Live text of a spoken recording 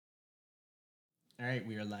All right,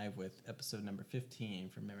 we are live with episode number 15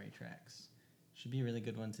 from Memory Tracks. Should be a really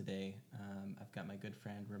good one today. I've got my good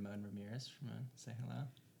friend Ramon Ramirez. Ramon, say hello.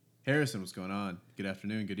 Harrison, what's going on? Good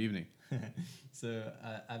afternoon, good evening. So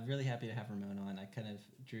I'm really happy to have Ramon on. I kind of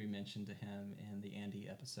drew mention to him in the Andy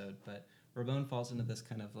episode, but Ramon falls into this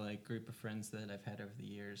kind of like group of friends that I've had over the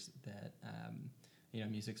years that,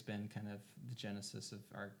 music's been kind of the genesis of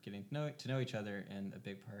our getting to know each other and a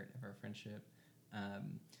big part of our friendship.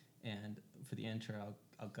 And for the intro,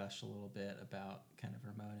 I'll gush a little bit about kind of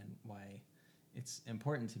Ramon and why it's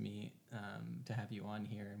important to me to have you on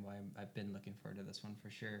here and why I've been looking forward to this one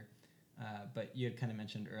for sure. But you had kind of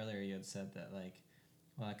mentioned earlier, you had said that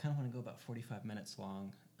I kind of want to go about 45 minutes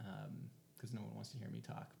long because no one wants to hear me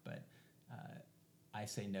talk. But I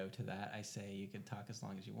say no to that. I say you can talk as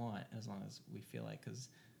long as you want, as long as we feel like, because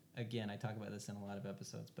again, I talk about this in a lot of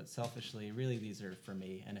episodes, but selfishly, really these are for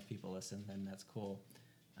me. And if people listen, then that's cool.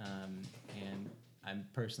 And I'm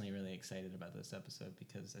personally really excited about this episode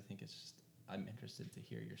because I think I'm interested to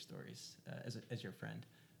hear your stories as your friend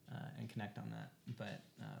and connect on that. But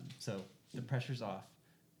so the pressure's off.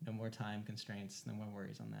 No more time constraints. No more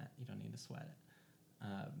worries on that. You don't need to sweat it.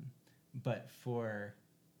 But for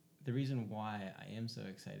the reason why I am so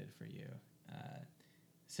excited for you,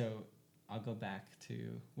 so I'll go back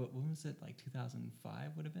to, when was it, like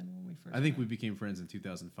 2005 would have been when we first I think we became friends in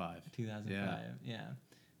 2005. 2005, yeah.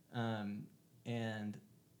 And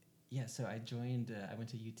yeah, so I joined, I went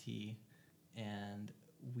to UT and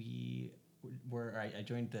I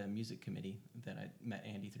joined the music committee that I met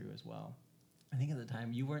Andy through as well. I think at the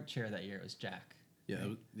time, you weren't chair that year, it was Jack. Yeah,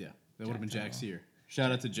 right? that would have been Jack's year.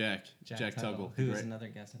 Shout out to Jack Tuggle. Who is another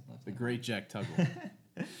guest I've loved. The great Jack Tuggle.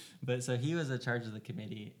 But so he was in charge of the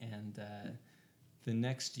committee, and the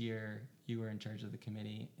next year you were in charge of the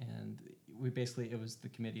committee, and it was the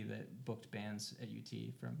committee that booked bands at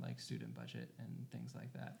UT from like student budget and things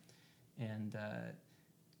like that. And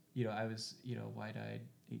I was wide-eyed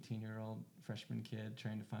 18-year-old freshman kid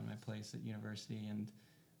trying to find my place at university, and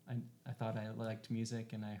I thought I liked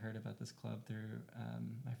music, and I heard about this club through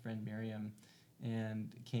my friend Miriam,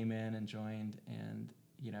 and came in and joined, and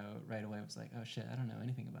right away I was like, oh shit, I don't know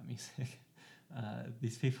anything about music.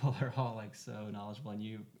 These people are all like so knowledgeable, and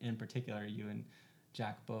you in particular, you and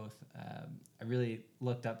Jack both. I really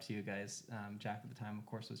looked up to you guys. Jack at the time, of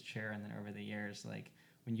course, was chair, and then over the years, like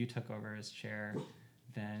when you took over as chair,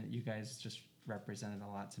 then you guys just represented a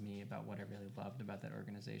lot to me about what I really loved about that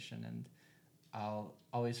organization. And I'll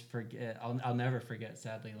always forget. I'll never forget.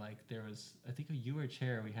 Sadly, like there was, I think you were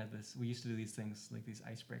chair. We used to do these things like these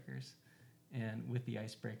icebreakers. And with the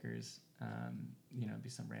icebreakers, it'd be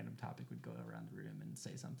some random topic. We'd go around the room and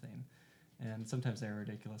say something. And sometimes they were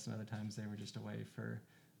ridiculous, and other times they were just a way for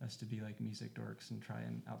us to be like music dorks and try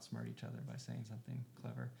and outsmart each other by saying something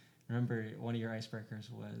clever. I remember one of your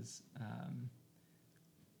icebreakers was,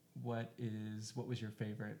 what was your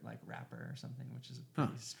favorite like rapper or something, which is a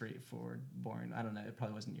pretty straightforward, boring. I don't know. It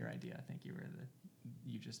probably wasn't your idea. I think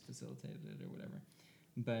you just facilitated it or whatever.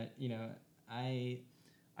 But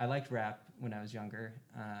I liked rap when I was younger,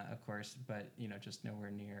 of course, but just nowhere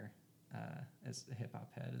near as a hip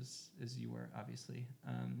hop head as you were, obviously.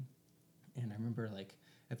 And I remember like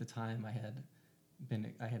at the time I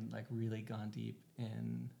had like really gone deep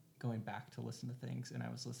in going back to listen to things, and I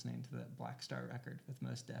was listening to the Black Star record with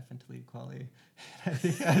Mos Def and Talib Kweli.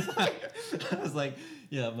 I was like,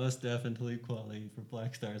 yeah, Mos Def and Talib Kweli for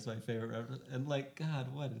Black Star is my favorite rapper. And like,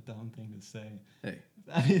 God, what a dumb thing to say. Hey.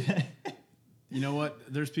 I mean, you know what?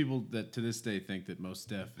 There's people that to this day think that Mos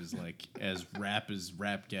Def is like as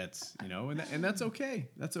rap gets, and that's okay.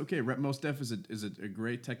 That's okay. Mos Def is a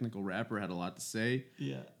great technical rapper. Had a lot to say.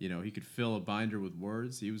 Yeah. He could fill a binder with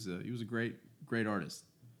words. He was a great artist.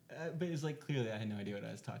 But it's like clearly I had no idea what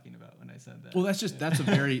I was talking about when I said that. Well, that's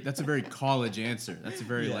a very college answer. That's a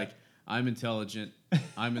very like, I'm intelligent.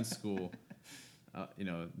 I'm in school.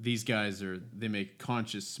 These guys they make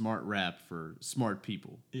conscious, smart rap for smart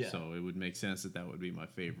people. Yeah. So it would make sense that would be my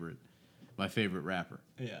favorite rapper.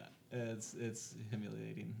 Yeah, it's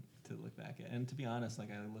humiliating to look back at, and to be honest, like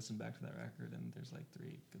I listened back to that record, and there's like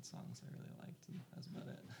 3 good songs I really liked, and that's about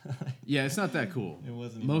it. Yeah, it's not that cool. It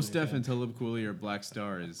wasn't. Most Def and Talib Kweli or Black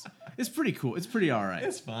Star it's pretty cool. It's pretty all right.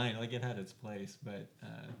 It's fine. Like it had its place, but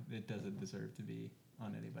it doesn't deserve to be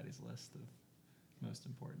on anybody's list of most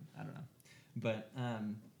important. I don't know.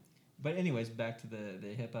 But anyways, back to the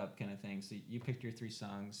hip hop kind of thing. So you picked your 3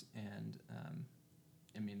 songs, and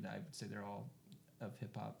I would say they're all of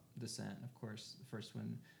hip hop descent. Of course, the first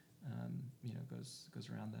one, goes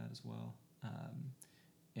around that as well.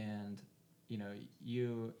 And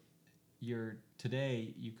you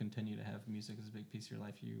today you continue to have music as a big piece of your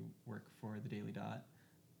life. You work for the Daily Dot,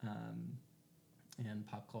 and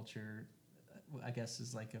pop culture, I guess,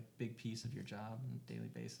 is like a big piece of your job on a daily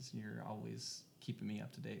basis, and you're always keeping me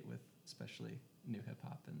up to date with especially new hip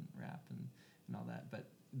hop and rap and all that. But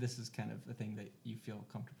this is kind of a thing that you feel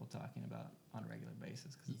comfortable talking about on a regular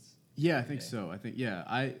basis because it's I think so. I think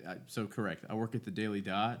I so correct. I work at the Daily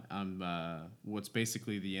Dot. I'm what's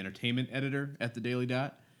basically the entertainment editor at the Daily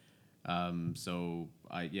Dot. So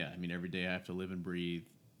I mean every day I have to live and breathe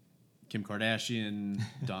Kim Kardashian,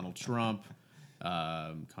 Donald Trump,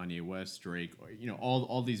 Kanye West, Drake,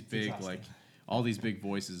 all these big all these big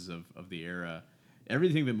voices of the era.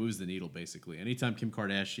 Everything that moves the needle, basically. Anytime Kim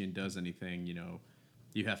Kardashian does anything,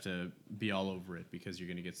 you have to be all over it because you're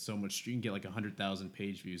going to get so much. You can get like 100,000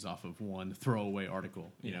 page views off of one throwaway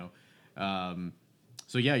article.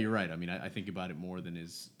 So yeah, you're right. I mean, I think about it more than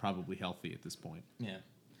is probably healthy at this point. Yeah,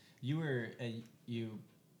 you're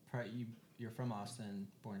from Austin,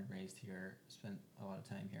 born and raised here, spent a lot of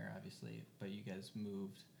time here, obviously. But you guys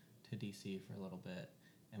moved to DC for a little bit,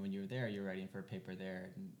 and when you were there, you were writing for a paper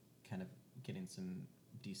there and kind of getting some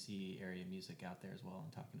DC area music out there as well,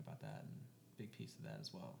 and talking about that, and big piece of that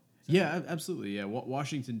as well. Absolutely. Yeah,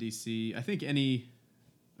 Washington D.C. I think any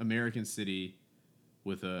American city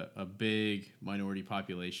with a big minority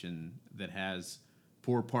population that has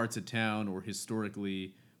poor parts of town or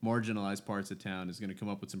historically marginalized parts of town is going to come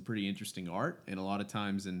up with some pretty interesting art. And a lot of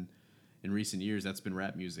times in recent years, that's been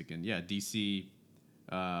rap music. And DC.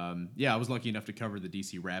 I was lucky enough to cover the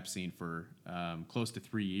DC rap scene for close to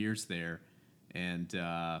 3 years there. And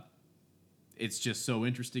it's just so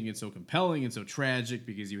interesting and so compelling and so tragic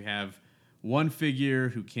because you have one figure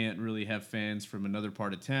who can't really have fans from another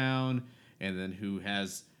part of town, and then who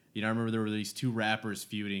has, I remember there were these two rappers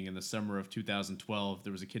feuding in the summer of 2012.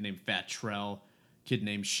 There was a kid named Fat Trell, kid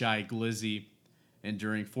named Shy Glizzy, and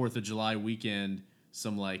during 4th of July weekend,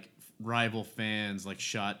 some like rival fans like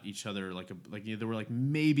shot each other there were like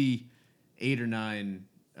maybe 8 or 9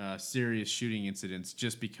 serious shooting incidents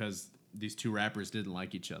just because these two rappers didn't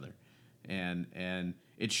like each other. And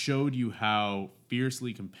it showed you how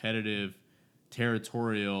fiercely competitive,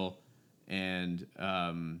 territorial, and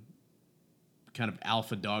kind of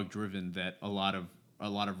alpha dog driven that a lot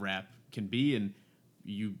of rap can be. And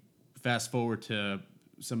you fast forward to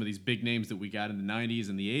some of these big names that we got in the 90s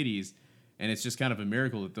and the 80s, and it's just kind of a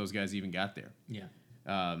miracle that those guys even got there. Yeah.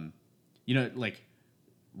 Like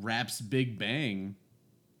rap's Big Bang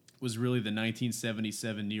was really the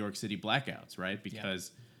 1977 New York City blackouts, right?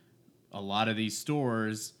 Because a lot of these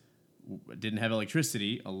stores didn't have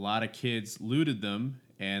electricity. A lot of kids looted them,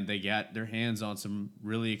 and they got their hands on some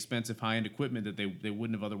really expensive high-end equipment that they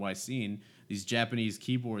wouldn't have otherwise seen, these Japanese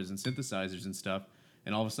keyboards and synthesizers and stuff,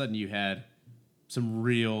 and all of a sudden you had some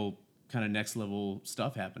real kind of next-level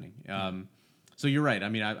stuff happening. So you're right. I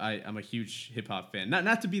mean, I'm a huge hip-hop fan.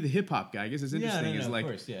 Not to be the hip-hop guy. I guess it's interesting. Of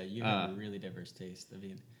course, yeah. You have a really diverse taste. I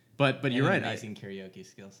mean... But you're right. Amazing karaoke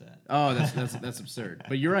skill set. Oh, that's absurd.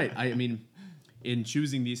 But you're right. I mean, in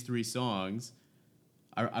choosing these 3 songs,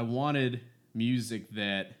 I wanted music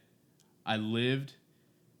that I lived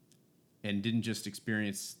and didn't just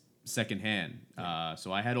experience secondhand.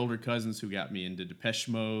 So I had older cousins who got me into Depeche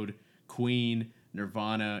Mode, Queen,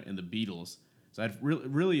 Nirvana, and the Beatles. So I had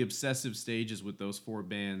really obsessive stages with those 4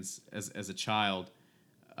 bands as a child.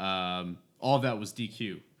 All of that was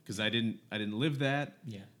DQ. Because I didn't live that.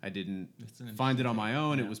 Yeah. I didn't find it on my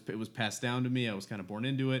own. Yeah. It was passed down to me. I was kind of born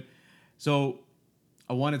into it. So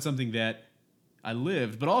I wanted something that I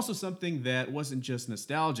lived, but also something that wasn't just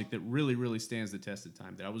nostalgic, that really, really stands the test of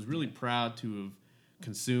time, that I was really proud to have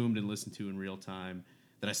consumed and listened to in real time,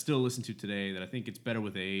 that I still listen to today, that I think it's better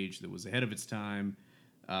with age, that was ahead of its time,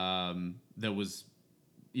 that was,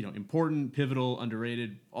 important, pivotal,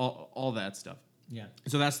 underrated, all that stuff. Yeah.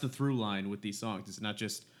 So that's the through line with these songs. It's not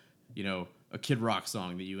just, a Kid Rock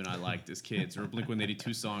song that you and I liked as kids, or a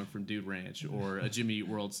Blink-182 song from Dude Ranch, or a Jimmy Eat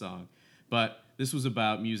World song. But this was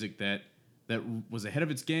about music that was ahead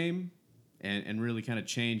of its game and really kind of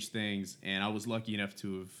changed things. And I was lucky enough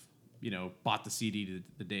to have, bought the CD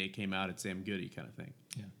the day it came out at Sam Goody kind of thing.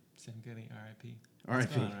 Yeah, Sam Goody, R.I.P.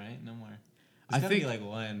 R.I.P. Gone, right? No more. There's gotta be like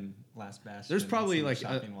one last bastion. There's probably like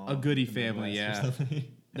a Goody family, yeah.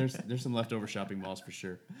 There's some leftover shopping malls for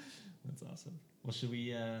sure. That's awesome. Well, should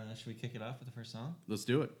we kick it off with the first song? Let's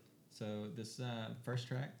do it. So this first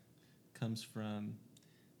track comes from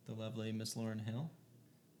the lovely Miss Lauryn Hill,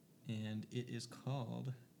 and it is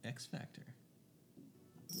called X Factor.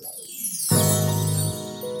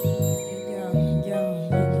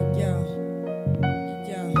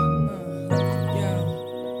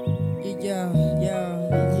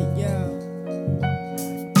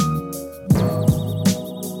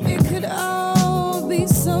 could all be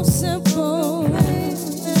so simple,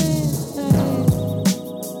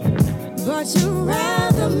 but you'd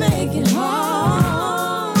rather make it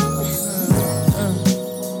hard.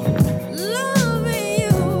 Loving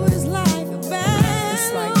you is like a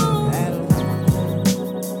battle,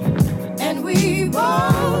 and we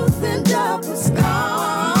both end up with scars.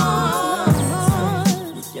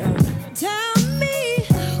 Tell me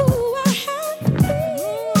who I have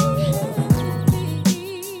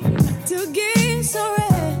to get so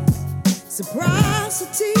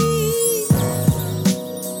reciprocity.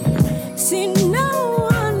 See, no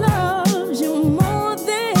one loves you more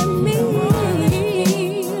than me,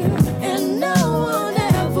 and no one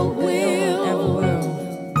ever will.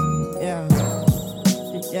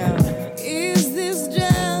 Yeah. Is this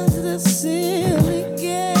just a silly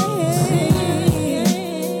game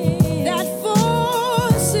that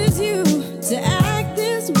forces you to act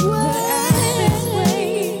this way?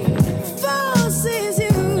 Forces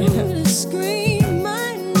you to scream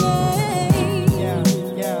my name,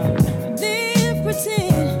 then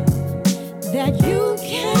pretend that you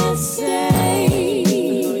can't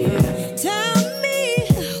stay. Tell me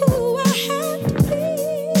who I have to be.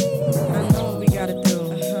 I know what we gotta do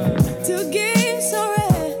to get so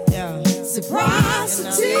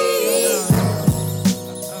reciprocity.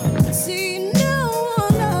 See, no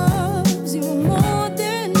one loves you more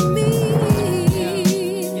than me,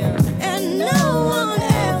 and no one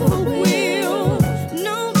ever will.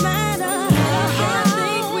 No matter how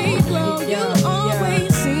think we grow, you always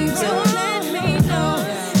seem to let me know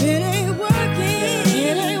it ain't working.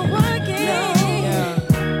 It ain't working.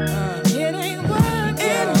 It ain't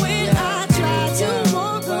working. When I try to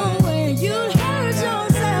walk away, you hurt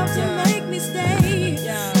yourself to make me stay.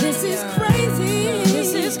 This is crazy.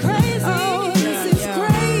 This is crazy. Oh, this is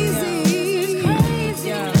crazy.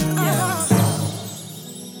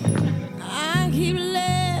 I keep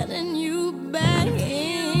letting you back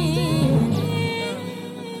in.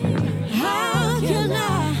 How can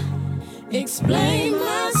I explain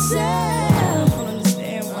myself?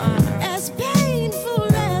 As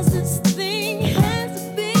painful as this thing has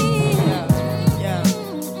been,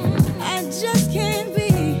 I just can't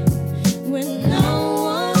be with no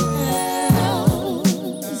one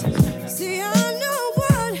else. See, I know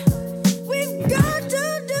what we've got to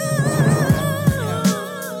do.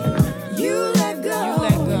 You let go,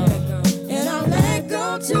 and I'll let go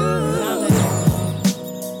too.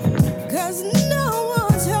 'Cause no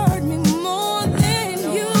one's hurt me more than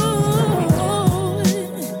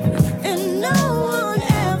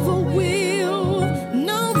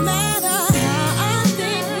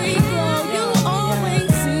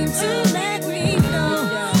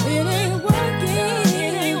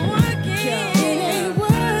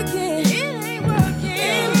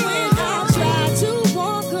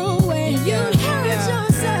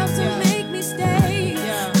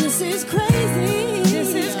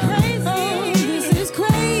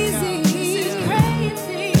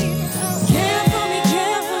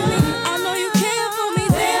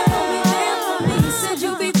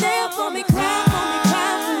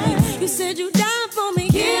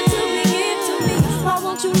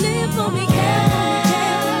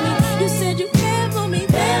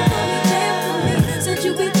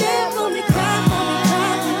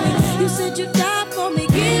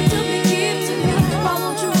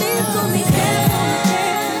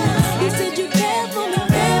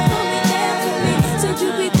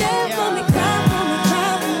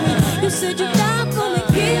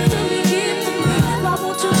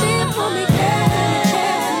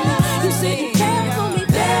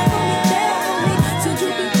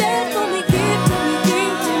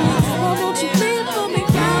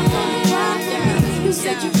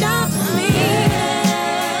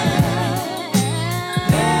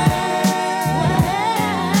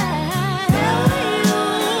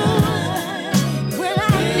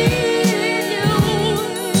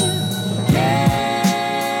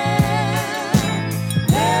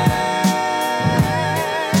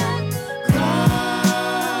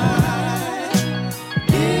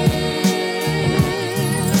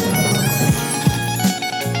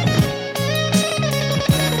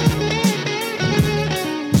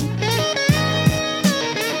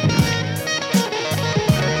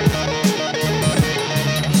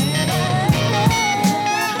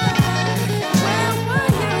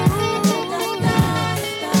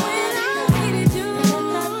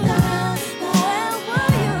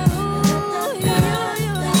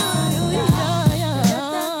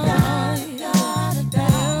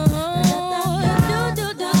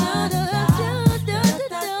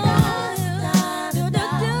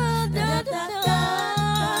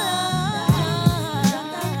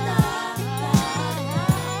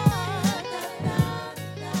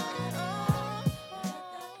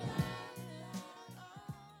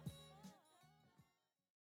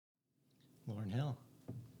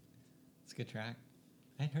good track.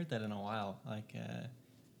 I hadn't heard that in a while. Like, I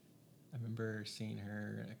remember seeing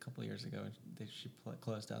her a couple years ago. She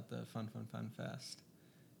closed out the Fun Fest,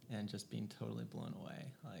 and just being totally blown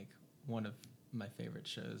away. Like, one of my favorite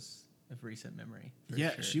shows of recent memory.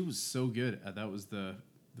 Yeah, sure. she was so good. That was the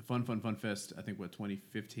Fun Fest. I think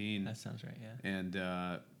 2015. That sounds right. Yeah. And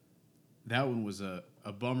that one was a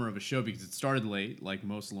bummer of a show because it started late, like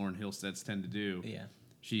most Lauryn Hill sets tend to do. Yeah.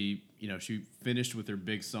 She finished with her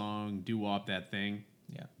big song "Doo Wop That Thing."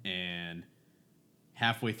 Yeah. And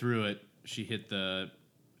halfway through it, she hit the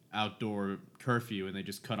outdoor curfew, and they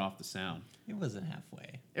just cut off the sound. It wasn't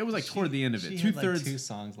halfway. It was like toward the end of it. She had like 2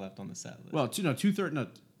 songs left on the set list. Well, two-thirds, no,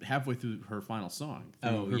 halfway through her final song.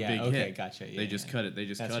 Oh, her yeah. big Okay, hit. gotcha. Yeah, they just cut it. They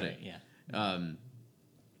just That's cut right, it. Yeah. And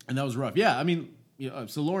that was rough. Yeah, I mean,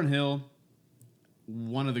 so Lauryn Hill,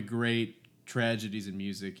 one of the great tragedies in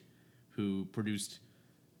music, who produced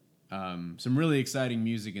some really exciting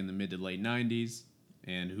music in the mid to late 90s,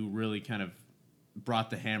 and who really kind of brought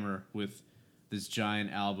the hammer with this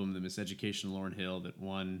giant album, The Miseducation of Lauryn Hill, that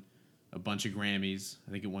won a bunch of Grammys.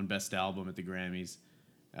 I think it won Best Album at the Grammys.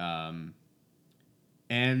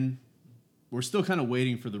 And we're still kind of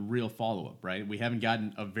waiting for the real follow-up, right? We haven't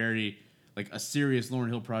gotten a serious Lauryn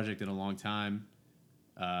Hill project in a long time.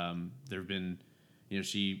 There have been,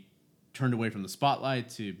 she turned away from the spotlight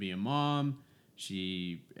to be a mom.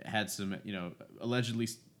 She had some, allegedly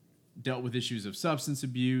dealt with issues of substance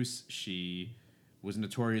abuse. She was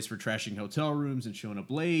notorious for trashing hotel rooms and showing up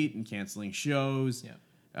late and canceling shows.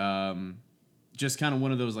 Yeah. Just kind of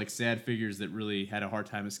one of those like sad figures that really had a hard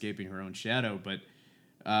time escaping her own shadow. But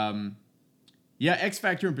yeah, X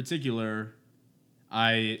Factor in particular,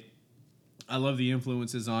 I love the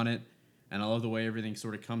influences on it, and I love the way everything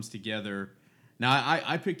sort of comes together. Now,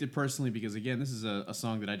 I picked it personally because, again, this is a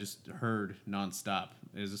song that I just heard nonstop.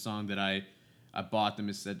 It is a song that I bought the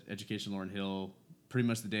Miseducation Lauryn Hill pretty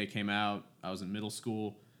much the day it came out. I was in middle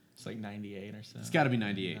school. It's like 98 or so. It's got to be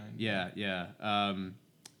 98. Yeah.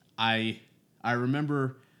 I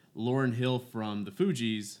remember Lauryn Hill from the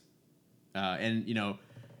Fugees, and,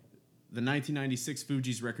 the 1996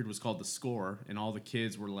 Fugees record was called The Score, and all the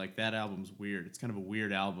kids were like, that album's weird. It's kind of a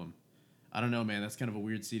weird album. I don't know, man. That's kind of a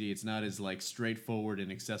weird CD. It's not as like straightforward and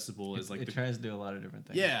accessible as like it tries to do a lot of different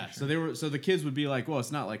things. Yeah. Sure. So the kids would be like, well,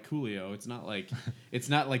 it's not like Coolio. It's not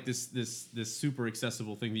like this super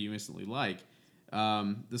accessible thing that you instantly like.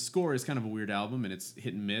 The Score is kind of a weird album, and it's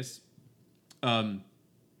hit and miss.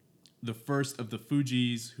 The first of the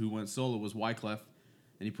Fugees who went solo was Wyclef,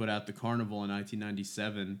 and he put out The Carnival in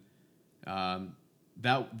 1997.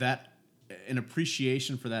 That an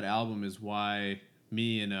appreciation for that album is why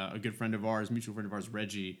me and a good friend of ours, mutual friend of ours,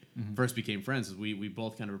 Reggie, first became friends. We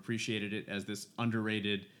both kind of appreciated it as this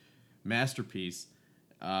underrated masterpiece.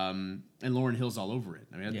 And Lauryn Hill's all over it.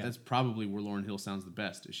 I mean, that's probably where Lauryn Hill sounds the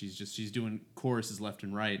best. She's doing choruses left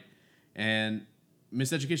and right. And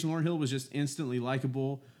Miseducation Lauryn Hill was just instantly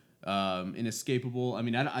likable, inescapable. I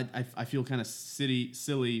mean, I feel kind of silly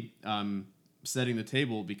setting the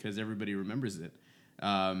table because everybody remembers it.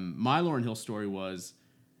 My Lauryn Hill story was,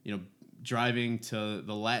 driving to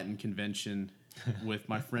the Latin convention with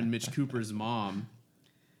my friend Mitch Cooper's mom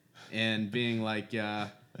and being like,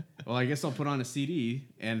 well, I guess I'll put on a CD,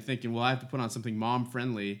 and thinking, well, I have to put on something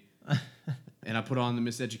mom-friendly. And I put on the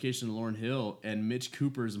Miseducation of Lauryn Hill, and Mitch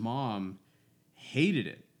Cooper's mom hated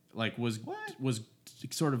it. Like, was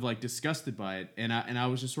sort of like disgusted by it. And I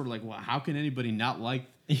was just sort of like, well, how can anybody not like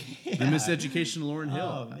the Miseducation of Lauryn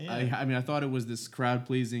Hill? Oh, man. I mean, I thought it was this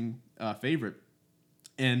crowd-pleasing favorite.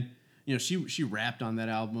 And she rapped on that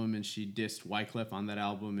album, and she dissed Wyclef on that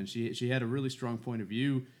album, and she had a really strong point of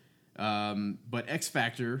view. But X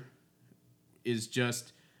Factor is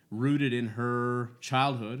just rooted in her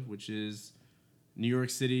childhood, which is New York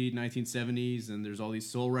City, 1970s, and there's all these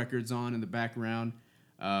soul records on in the background.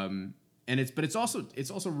 And it's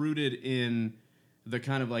also rooted in the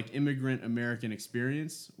kind of like immigrant American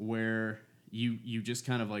experience where you just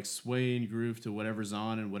kind of like sway and groove to whatever's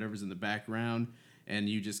on and whatever's in the background. And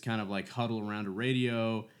you just kind of like huddle around a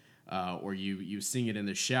radio, or you sing it in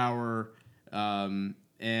the shower, and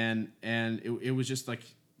it was just like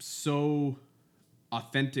so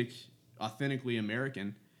authentically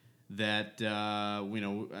American that I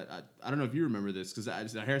don't know if you remember this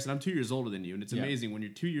because Harrison, I'm 2 years older than you, and it's amazing when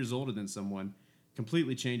you're 2 years older than someone,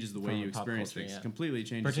 completely changes the way you experience things. Completely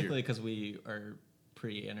changes, particularly because we are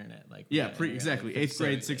pre-internet, like exactly 8th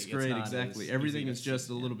grade, 6th grade, exactly. Everything is just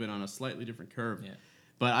a little bit on a slightly different curve. Yeah.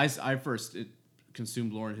 But I first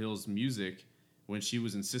consumed Lauryn Hill's music when she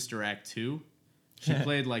was in Sister Act 2. She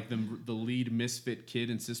played like the lead misfit kid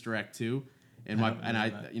in Sister Act 2, And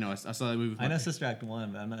I saw that movie. With I know my- Sister Act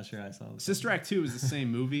 1, but I'm not sure I saw the Sister Act 2 is the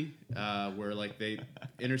same movie where like they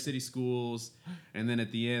inner city schools, and then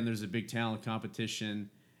at the end there's a big talent competition,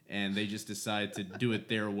 and they just decide to do it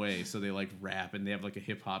their way. So they like rap, and they have like a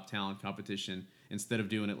hip hop talent competition instead of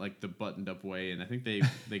doing it like the buttoned up way. And I think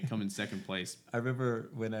they come in second place. I remember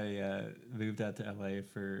when I moved out to LA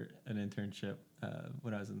for an internship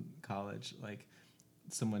when I was in college, like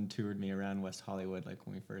someone toured me around West Hollywood like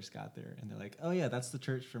when we first got there, and they're like, "Oh yeah, that's the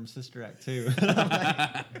church from Sister Act 2."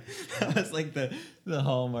 That was like the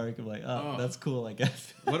hallmark of like, oh, that's cool, I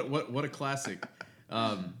guess. What a classic.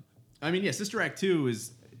 I mean, yeah, Sister Act 2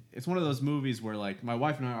 it's one of those movies where like my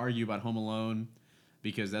wife and I argue about Home Alone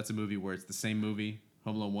because that's a movie where it's the same movie,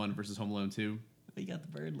 Home Alone 1 versus Home Alone 2. But you got the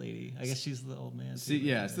bird lady. I guess she's the old man. See, too,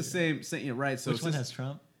 yeah, right? it's the same, right? So Which one has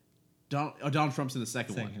Trump? Donald Trump's in the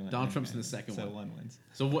second one. Second one, Donald okay. Trump's in the second So one. one wins.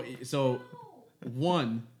 So what? So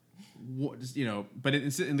one, but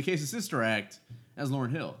in the case of Sister Act, has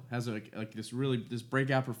Lauryn Hill has like this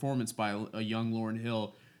breakout performance by a young Lauryn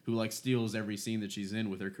Hill who like steals every scene that she's in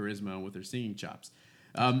with her charisma and with her singing chops.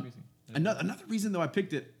 Another reason though I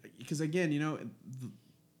picked it because again,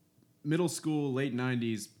 middle school, late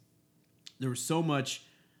 90s, there was so much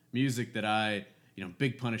music that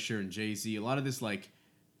Big Punisher and Jay-Z, a lot of this like,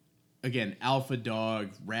 again, alpha dog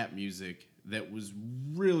rap music that was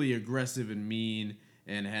really aggressive and mean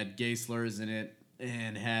and had gay slurs in it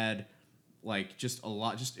and had like just a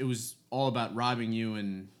lot, it was all about robbing you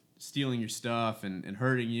and stealing your stuff and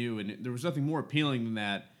hurting you. And there was nothing more appealing than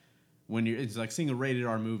that it's like seeing a rated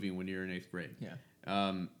R movie when you're in 8th grade. Yeah.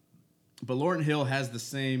 But Lauryn Hill has the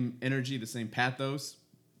same energy, the same pathos,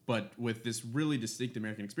 but with this really distinct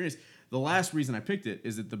American experience. The last reason I picked it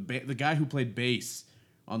is that the guy who played bass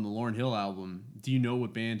on the Lauryn Hill album, do you know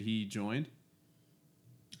what band he joined?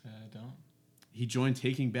 I don't. He joined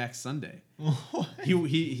Taking Back Sunday. What?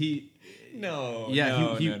 He No. yeah,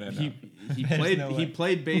 no, he no. he There's played no he way.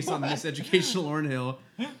 played bass on the Miseducational Lauryn Hill.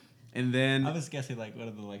 And then I was guessing like one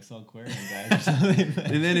of the like Saul Aquarium guys or something.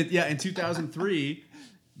 and then in 2003,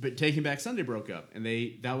 but Taking Back Sunday broke up, and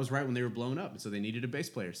that was right when they were blown up, and so they needed a bass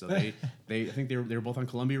player. So I think they were both on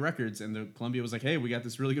Columbia Records, and Columbia was like, hey, we got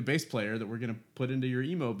this really good bass player that we're gonna put into your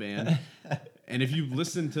emo band. And if you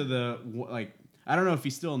listen to I don't know if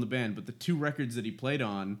he's still in the band, but the 2 records that he played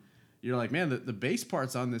on, you're like, man, the bass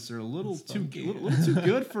parts on this are a little too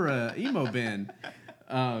good for a emo band.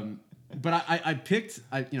 But I picked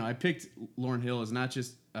Lauryn Hill as not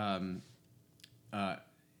just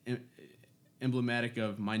emblematic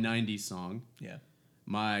of my 90s song, Yeah.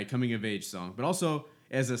 my coming of age song, but also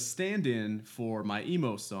as a stand-in for my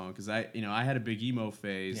emo song because I had a big emo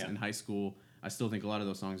phase in high school. I still think a lot of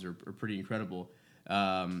those songs are pretty incredible.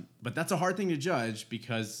 But that's a hard thing to judge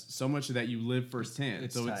because so much of that you live firsthand.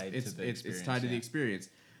 It's so tied it's to the experience, tied to the yeah. experience.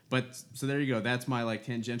 But so there you go. That's my like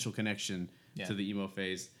tangential connection Yeah. to the emo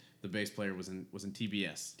phase. The bass player was in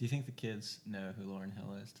TBS. Do you think the kids know who Lauryn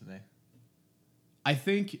Hill is today? I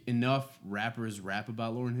think enough rappers rap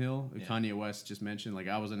about Lauryn Hill. Yeah. Kanye West just mentioned, like,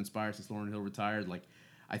 I wasn't inspired since Lauryn Hill retired. Like,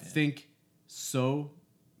 I think so,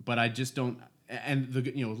 but I just don't. And with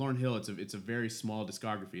Lauryn Hill, it's a very small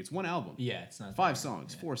discography. It's one album. Yeah, it's not 5 that-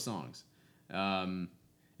 songs, yeah. 4 songs.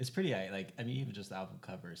 It's pretty even just the album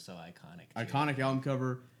cover is so iconic. too. Iconic album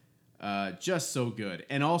cover, just so good.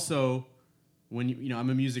 And also, when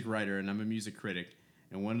I'm a music writer and I'm a music critic,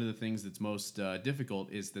 and one of the things that's most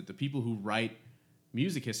difficult is that the people who write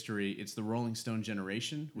music history, it's the Rolling Stone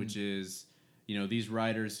generation, which is these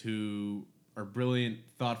writers who are brilliant,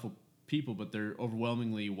 thoughtful people, but they're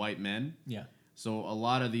overwhelmingly white men. Yeah. So a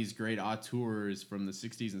lot of these great auteurs from the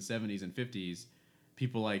 60s and 70s and 50s,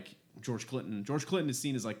 people like George Clinton. George Clinton is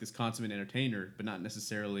seen as like this consummate entertainer, but not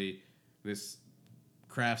necessarily this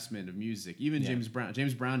craftsman of music. Even Yeah. James Brown.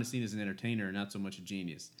 James Brown is seen as an entertainer, not so much a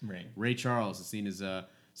genius. Right. Ray Charles is seen as a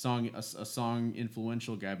song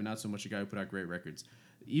influential guy, but not so much a guy who put out great records.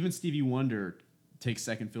 Even Stevie Wonder takes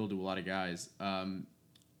second fiddle to a lot of guys.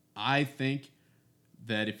 I think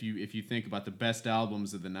that if you think about the best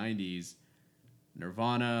albums of the 90s,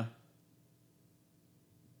 Nirvana,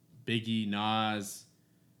 Biggie, Nas,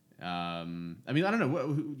 I don't know,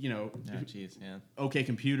 Oh, jeez, yeah. OK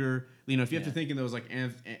Computer. If you have to Yeah. think in those like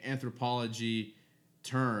anthropology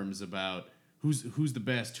terms about who's the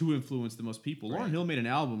best, who influenced the most people. Right. Lauryn Hill made an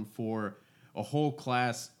album for a whole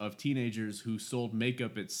class of teenagers who sold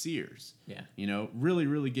makeup at Sears. Yeah. Really,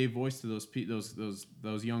 really gave voice to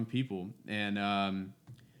those young people. And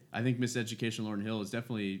I think Miseducation Lauryn Hill is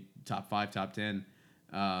definitely top 5, top 10.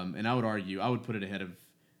 And I would argue, I would put it ahead of,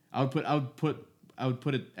 I would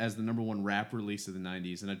put it as the number 1 rap release of the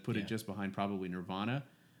 90s, and I'd put it just behind probably Nirvana.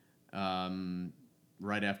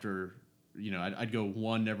 Right after, I'd go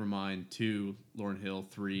 1, Nevermind, 2, Lauryn Hill,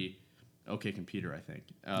 3, OK Computer, I think.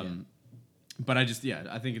 But I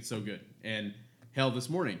think it's so good. And hell, this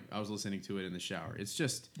morning I was listening to it in the shower. It's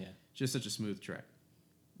just such a smooth track.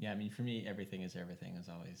 Yeah, I mean, for me, Everything is Everything is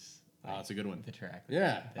always. Oh, it's a good one. The track.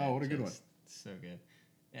 Yeah. Oh, what a good one. So good.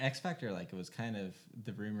 X Factor, it was kind of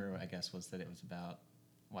the rumor, I guess, was that it was about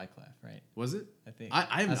Wyclef, right? Was it? I think.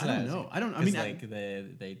 I don't know.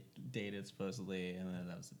 They dated supposedly, and then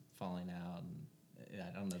that was falling out, and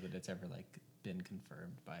I don't know that it's ever been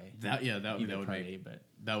confirmed by either party, but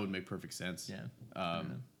that would make perfect sense. Yeah.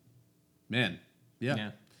 Man. Yeah.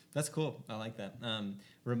 Yeah. That's cool. I like that.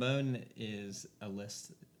 Ramon is a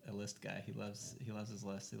list guy. He loves his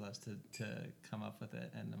list. He loves to come up with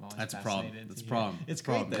it, and I'm always That's fascinated. That's a problem. It's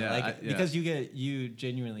great though, because yeah. you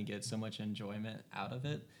genuinely get so much enjoyment out of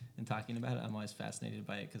it and talking about it. I'm always fascinated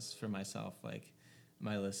by it because for myself,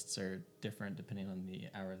 my lists are different depending on the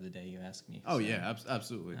hour of the day you ask me. Oh yeah,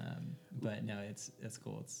 absolutely. But no, it's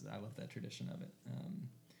cool. I love that tradition of it.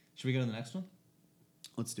 Should we go to the next one?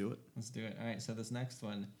 Let's do it. Let's do it. All right. So this next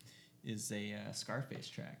one is a Scarface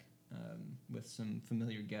track with some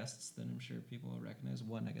familiar guests that I'm sure people will recognize.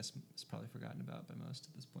 One, I guess, is probably forgotten about by most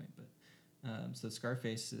at this point. But so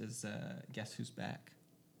Scarface is Guess Who's Back.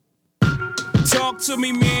 Talk to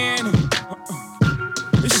me, man.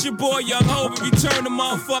 It's your boy Young Hope. If you turn the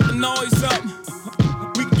motherfucking noise up,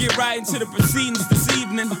 we can get right into the proceedings this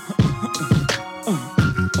evening.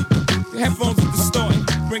 The headphones are distorting.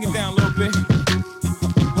 Bring it down a little bit.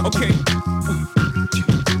 Okay.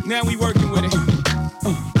 Now we working with it.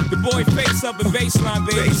 The boy Face up in baseline,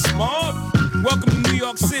 baby. Mob. Welcome to New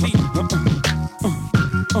York City.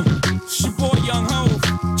 It's your boy Young Hov.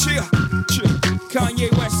 Chill. Kanye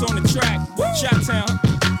West on the track. Chi-Town.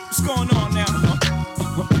 What's going on now?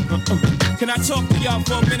 Can I talk to y'all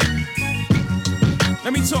for a minute?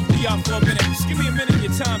 Let me talk to y'all for a minute. Just give me a minute of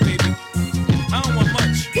your time, baby. I don't want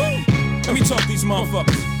much. Let me talk to these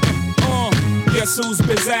motherfuckers. Guess who's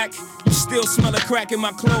Bizak? You still smell a crack in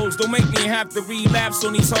my clothes. Don't make me have to relapse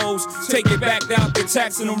on these hoes. Take it back out, they're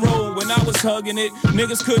taxing the road. When I was hugging it,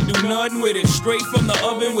 niggas couldn't do nothing with it. Straight from the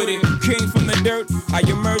oven with it. Came from the dirt. I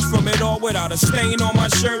emerged from it all without a stain on my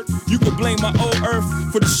shirt. You could blame my old earth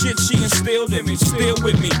for the shit she instilled in me. Still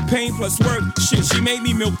with me. Pain plus work. Shit, she made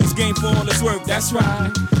me milk this game for all its work. That's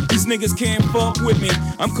right. These niggas can't fuck with me.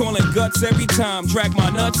 I'm calling guts every time. Drag my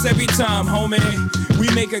nuts every time, homie. We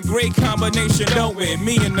make a great combination, don't we?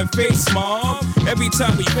 Me and the Face Mob. Every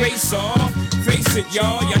time we face off. Face it,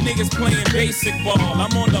 y'all. Y'all niggas playing basic ball.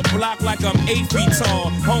 I'm on the block like I'm 8 feet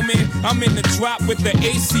tall. Homie, I'm in the drop with the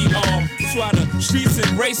AC off. That's why the streets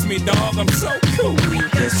embrace me, dog. I'm so cool.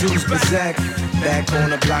 Guess who's Bizak? Back on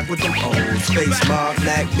the block with them O's. Face Mob,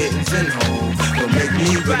 Mac, mittens, and hoes. Don't make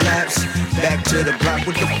me relapse. Back to the block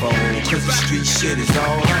with the phone. Cause the street shit is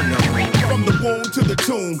all I know. From the womb to the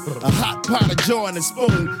tomb, a hot pot of joy and a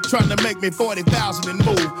spoon, trying to make me 40,000 and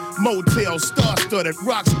move. Motels, star-studded,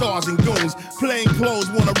 rock stars and goons. Plain clothes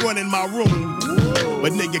wanna run in my room.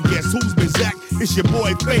 But nigga, guess who's Bizak? It's your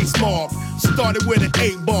boy Face Mob. Started with an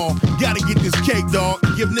 8-ball. Gotta get this cake, dog.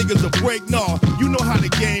 Give niggas a break, nah. You know how the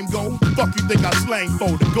game go. Fuck you think I slang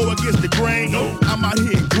for? To go against the grain? No. I'm out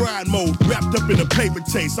here in grind mode, wrapped up in a paper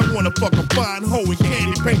chase. I wanna fuck a fine hoe and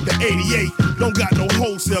candy paint the 88. Don't got no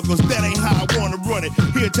wholesale, cause that ain't how I wanna run it.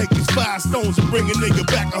 Here, take these 5 stones and bring a nigga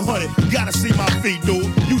back 100. Gotta see my feet, dude.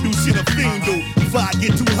 You do shit a fiend do. If I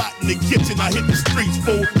get too hot in the kitchen, I hit the streets,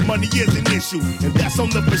 fool. Money is an issue, and that's on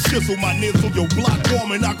the shizzle. My nizzle, your block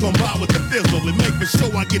warm and I come by with the fizzle. And make for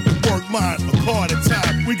sure I get to work mine a car at a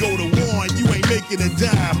time. We go to war and you ain't making a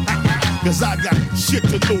dime. Cause I got shit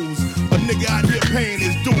to lose. A nigga out here paying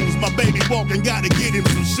his dues. My baby walking, gotta get him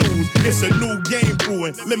some shoes. It's a new game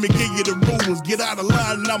brewing. Let me give you the rules. Get out of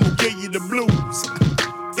line and I'ma give you the blues.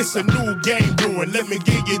 It's a new game brewing. Let me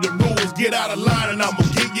give you the rules. Get out of line and I'ma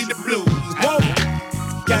give you the blues. Whoa.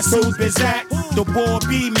 Guess who's Bizak? The boy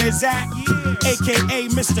B Mizak, a.k.a.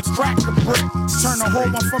 Mr. Cracker Brick. Turn a whole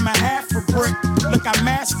one from a half a brick. Look, I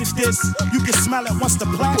mastered this. You can smell it once the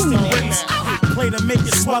plastic hits. Play to make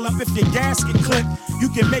it swell up if your gasket clip. You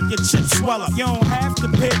can make your chips swell up. You don't have to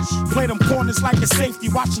pitch. Play them corners like a safety,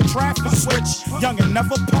 watching traffic switch. Young and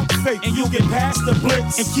never pump fake, and you get past the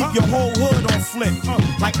blitz and keep your whole hood on flip.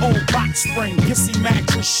 Like old box spring, Gissy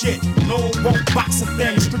mattress shit. No woke box of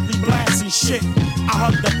things, strictly blasting shit. I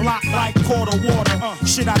hug the block like quarter water.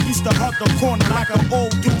 Shit, I used to hug the corner like an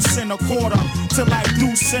old deuce in a quarter. Till like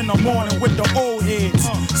deuce in the morning with the old heads.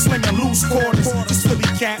 Slinging loose quarters. This Philly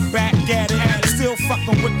cat back at it. Still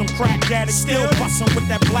fucking with them crack addicts, still bustin' with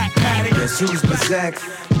that black matic. Guess who's Bazak?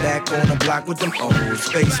 Back on the block with them O's.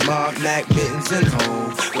 Face mob, Mac, mittens, and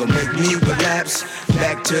hoe. Will make me relapse.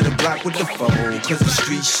 Back to the block with the foe. Cause the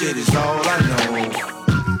street shit is all I know.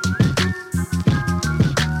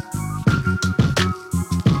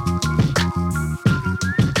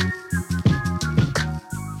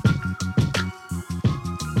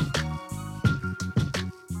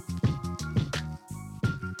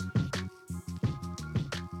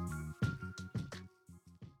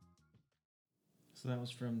 So that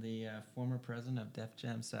was from the former president of Def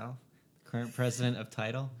Jam South, the current president of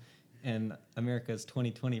Tidal, and America's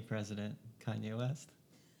 2020 president, Kanye West.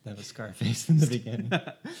 That was Scarface in the beginning.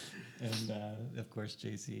 And, of course,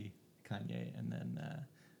 Jay-Z, Kanye, and then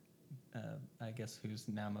I guess who's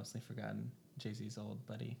now mostly forgotten, Jay-Z's old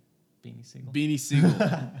buddy, Beanie Siegel. Beanie Siegel.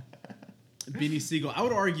 Beanie Siegel. I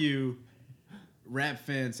would argue rap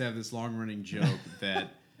fans have this long-running joke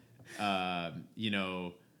that,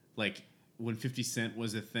 like when 50 Cent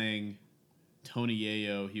was a thing, Tony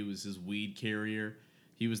Yayo, he was his weed carrier.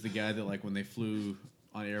 He was the guy that, like, when they flew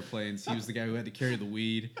on airplanes, he was the guy who had to carry the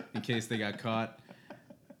weed in case they got caught.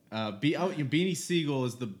 Beanie Siegel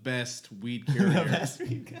is the best weed carrier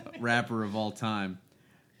rapper of all time.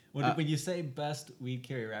 When you say best weed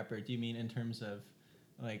carrier rapper, do you mean in terms of,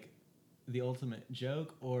 like, the ultimate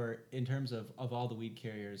joke, or in terms of all the weed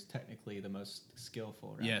carriers, technically the most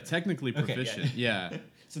skillful rapper? Yeah, technically proficient. Yeah.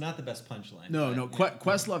 So not the best punchline. No. Yeah.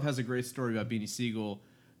 Questlove has a great story about Beanie Siegel.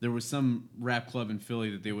 There was some rap club in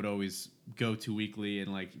Philly that they would always go to weekly,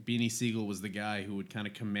 and like Beanie Siegel was the guy who would kind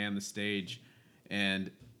of command the stage,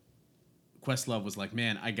 and Questlove was like,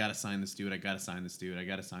 "Man, I gotta sign this dude. I gotta sign this dude. I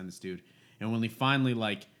gotta sign this dude." And when he finally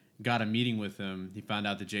like got a meeting with him, he found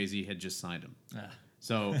out that Jay-Z had just signed him.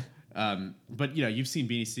 So. But you've seen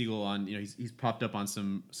Beanie Siegel on, he's popped up on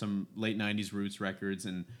some late 90s Roots records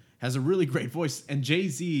and has a really great voice. And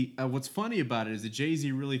Jay-Z, what's funny about it is that Jay-Z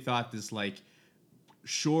really thought this like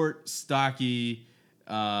short, stocky,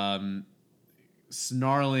 snarling,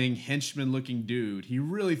 henchman-looking dude, he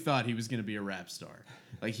really thought he was going to be a rap star.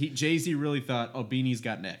 Like Jay-Z really thought, oh, Beanie's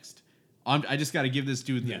got next. I just got to give this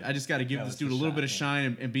dude, a little bit of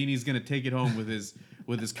shine, and Beanie's going to take it home with his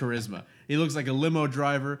charisma. He looks like a limo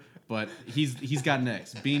driver, but he's got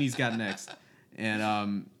next. Beanie's got next,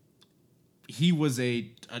 and he was a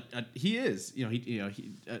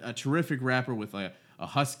terrific rapper with a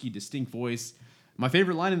husky, distinct voice. My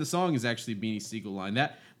favorite line in the song is actually Beanie Siegel line.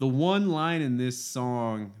 The one line in this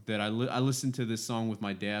song that I listened to this song with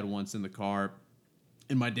my dad once in the car,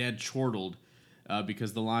 and my dad chortled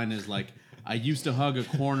because the line is like, I used to hug a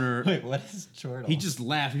corner. Wait, what is chortle? He just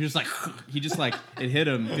laughed. He just like it hit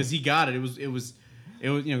him because he got it. It was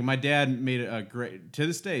my dad made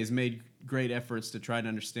has made great efforts to try to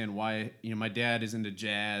understand why, my dad is into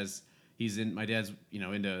jazz. My dad's,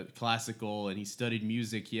 into classical, and he studied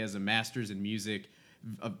music. He has a master's in music,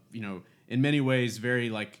 in many ways very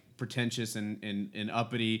like pretentious and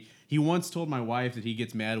uppity. He once told my wife that he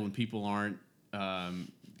gets mad when people aren't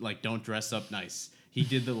don't dress up nice. He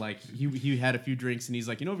did he had a few drinks and he's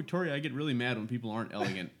like, Victoria, I get really mad when people aren't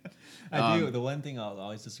elegant. I do. The one thing I'll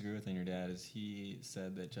always disagree with in your dad is he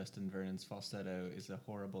said that Justin Vernon's falsetto is a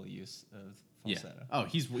horrible use of falsetto. Yeah. Oh,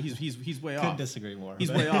 he's way off. Couldn't disagree more. He's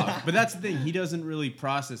way off. But that's the thing. He doesn't really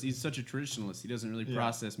process. He's such a traditionalist. He doesn't really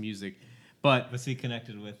process music. But was he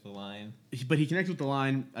connected with the line? But he connected with the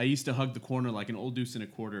line. I used to hug the corner like an old deuce and a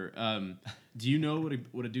quarter. Do you know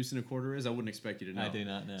what a deuce and a quarter is? I wouldn't expect you to know. I do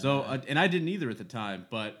not know. So, and I didn't either at the time.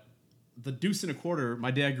 But the deuce and a quarter. My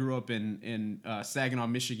dad grew up in Saginaw,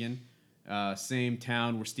 Michigan, same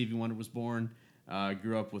town where Stevie Wonder was born.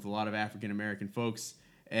 Grew up with a lot of African American folks,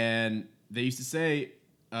 and they used to say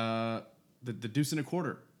the deuce and a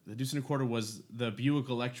quarter. The deuce and a quarter was the Buick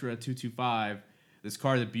Electra 225. This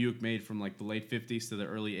car that Buick made from like the late 50s to the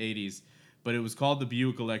early 80s. But it was called the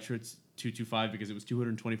Buick Electra 225 because it was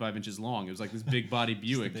 225 inches long. It was like this big body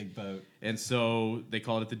Buick. Just a big boat. And so they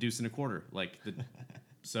called it the deuce and a quarter.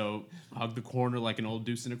 So hug the corner like an old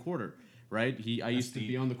deuce and a quarter, right? I used to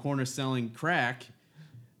be on the corner selling crack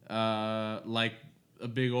like a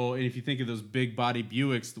big old, and if you think of those big body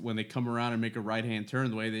Buicks, when they come around and make a right-hand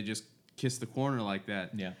turn, the way they just kiss the corner like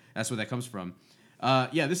that. Yeah. That's where that comes from.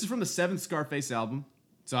 This is from the 7th Scarface album.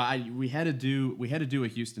 So we had to do a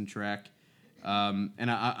Houston track,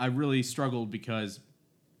 and I really struggled because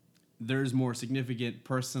there's more significant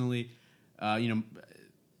personally. I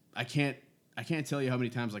can't tell you how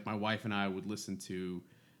many times like my wife and I would listen to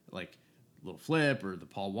like Little Flip or the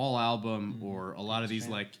Paul Wall album or a lot of these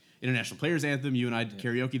like International Players Anthem. You and I did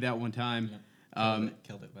karaoke that one time.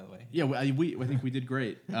 Killed it, by the way. Yeah, I think we did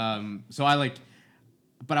great. So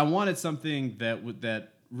but I wanted something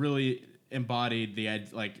that really embodied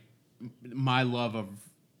my love of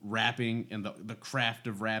rapping and the craft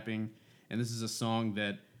of rapping. And this is a song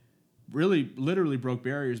that really literally broke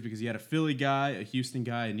barriers because you had a Philly guy, a Houston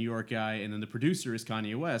guy, a New York guy, and then the producer is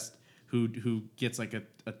Kanye West, who gets like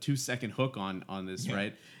a 2-second hook on this,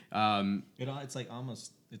 right? It's like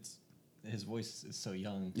almost his voice is so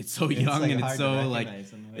young. It's so young, like and it's hard to so like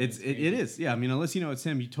recognize in the way it is. Yeah, I mean, unless you know it's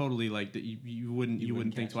him, you totally like that. You wouldn't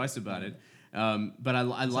think catch twice it. about it. But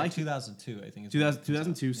I It's like 2002, I think.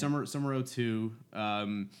 2002 Yeah. summer 02.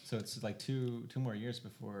 So it's like two more years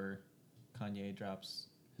before Kanye drops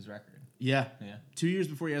his record. Yeah, Yeah. 2 years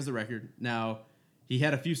before he has the record. Now he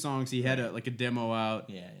had a few songs. He had a demo out.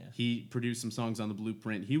 Yeah. He produced some songs on the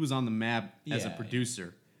Blueprint. He was on the map as a Yeah,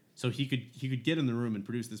 producer, so he could get in the room and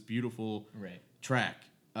produce this beautiful Right. track.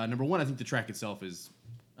 Number one, I think the track itself is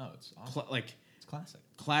Oh, it's awesome. It's classic.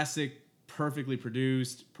 classic, perfectly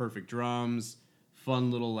produced, perfect drums,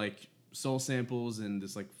 fun little like soul samples and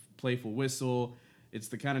this like playful whistle. It's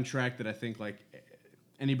the kind of track that I think like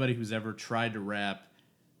anybody who's ever tried to rap,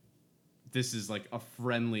 this is like a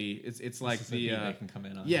friendly. It's like This is a beat they can come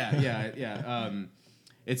in on. yeah.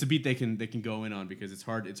 It's a beat they can go in on because it's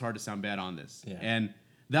hard to sound bad on this. Yeah. And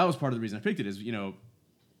that was part of the reason I picked it. Is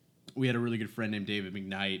we had a really good friend named David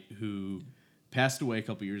McKnight who passed away a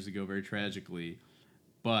couple years ago very tragically,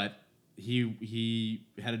 but he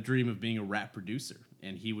had a dream of being a rap producer,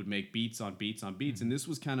 and he would make beats on beats on beats. And this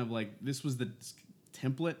was kind of like this was the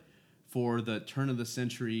template for the turn of the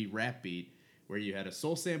century rap beat, where you had a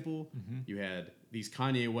soul sample, you had these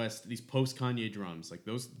Kanye West, these post Kanye drums, like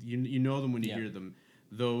those you know them when you hear them,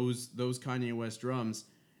 those Kanye West drums,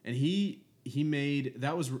 and he made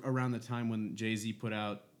that was around the time when Jay-Z put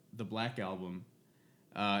out the Black album,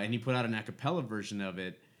 and he put out an a cappella version of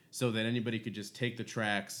it so that anybody could just take the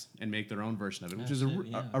tracks and make their own version of it, which is a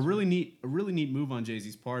really neat move on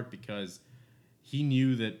Jay-Z's part because he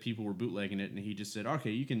knew that people were bootlegging it, and he just said,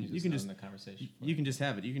 "Okay, you can just the conversation. you can just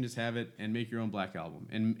have it. You can just have it and make your own Black album."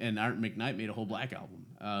 And Art McKnight made a whole Black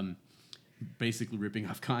album, basically ripping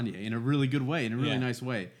off Kanye in a really good way, in a really nice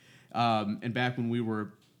way. And back when we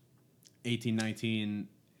were 18, 19,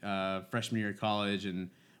 freshman year of college, and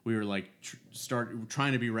we were like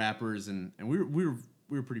trying to be rappers, and we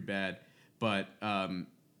were pretty bad, but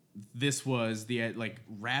this was the like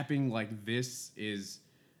rapping like this is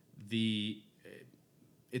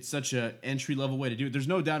it's such a entry level way to do it. There's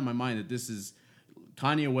no doubt in my mind that this is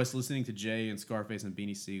Kanye West listening to Jay and Scarface and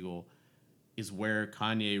Beanie Siegel is where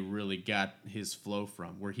Kanye really got his flow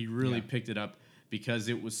from, where he really picked it up because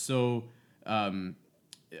it was so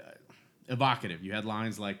evocative. You had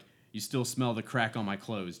lines like, "You still smell the crack on my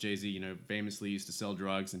clothes." Jay-Z, famously used to sell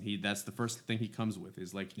drugs, and that's the first thing he comes with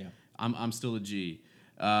is like, I'm still a G.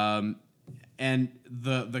 And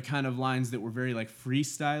the kind of lines that were very like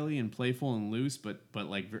freestyly and playful and loose, but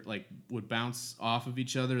like would bounce off of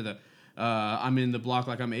each other. I'm in the block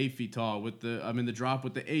like I'm 8 feet tall I'm in the drop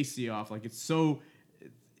with the AC off. Like it's so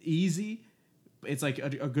easy. It's like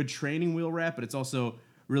a good training wheel rap, but it's also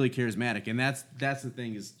really charismatic. And that's the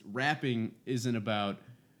thing is rapping isn't about.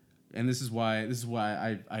 And this is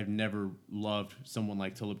why I've never loved someone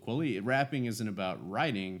like Talib Kweli. Rapping isn't about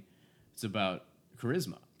writing; it's about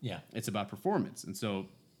charisma. Yeah, it's about performance, and so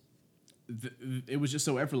it was just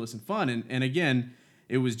so effortless and fun. And again,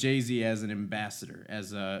 it was Jay-Z as an ambassador,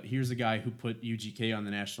 here's a guy who put UGK on the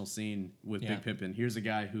national scene with Big Pimpin'. Here's a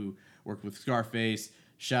guy who worked with Scarface,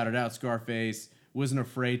 shouted out Scarface, wasn't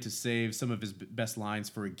afraid to save some of his best lines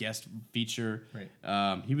for a guest feature.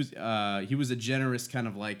 Right. He was a generous kind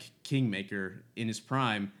of like kingmaker in his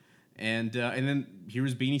prime. And then here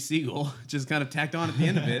was Beanie Siegel, just kind of tacked on at the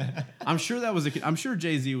end of it. I'm sure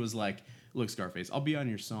Jay-Z was like, "Look, Scarface, I'll be on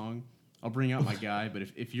your song. I'll bring out my guy, but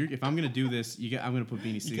if I'm gonna do this, I'm gonna put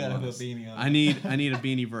Beanie Siegel on this. Beanie on I need a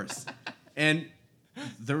Beanie verse." And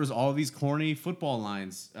there was all these corny football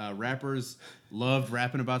lines. Rappers loved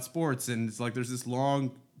rapping about sports, and it's like there's this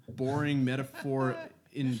long, boring metaphor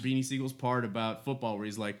in Beanie Siegel's part about football where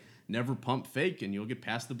he's like, "Never pump fake and you'll get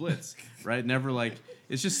past the blitz," right? Never like,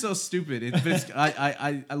 it's just so stupid.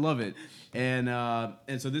 I love it. And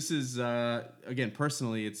so this is, again,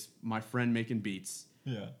 personally, it's my friend making beats.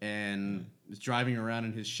 Yeah. And was driving around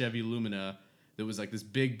in his Chevy Lumina that was like this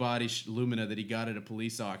big body Lumina that he got at a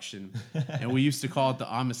police auction. And we used to call it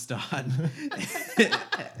the Amistad.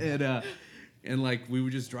 and like we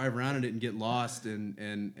would just drive around in it and get lost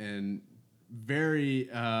and very,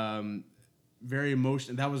 very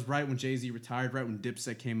emotional. That was right when Jay-Z retired, right when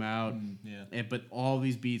Dipset came out. But all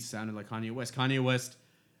these beats sounded like Kanye West. Kanye West,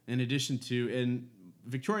 in addition to, and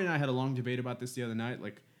Victoria and I had a long debate about this the other night.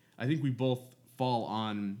 Like, I think we both fall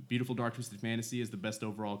on Beautiful Dark Twisted Fantasy as the best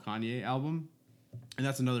overall Kanye album, and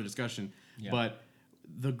that's another discussion. Yeah. But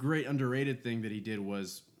the great underrated thing that he did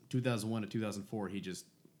was 2001 to 2004, he just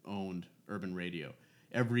owned urban radio.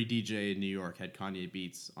 Every DJ in New York had Kanye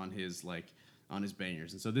beats on his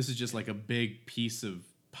bangers, and so this is just like a big piece of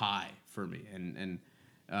pie for me. And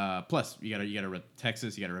plus, you gotta rep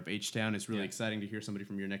Texas, you gotta rep H-Town. It's really exciting to hear somebody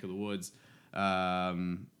from your neck of the woods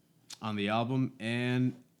on the album.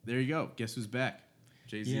 And there you go. Guess who's back?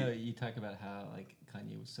 Jay-Z. Yeah, you talk about how like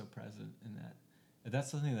Kanye was so present in that. That's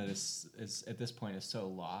something that is at this point is so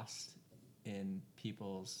lost in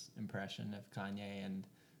people's impression of Kanye and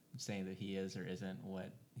saying that he is or isn't what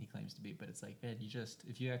he claims to be. But it's like, man,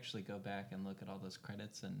 if you actually go back and look at all those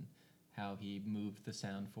credits and how he moved the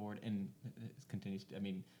sound forward and it continues to, I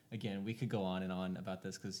mean, again, we could go on and on about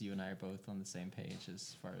this because you and I are both on the same page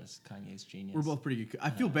as far as Kanye's genius. We're both pretty good. I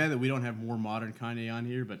feel bad that we don't have more modern Kanye on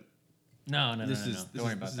here, but no. This is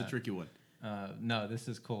a tricky one. No, this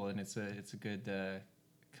is cool, and it's a good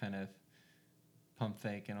kind of pump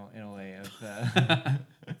fake in a way of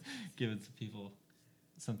giving some people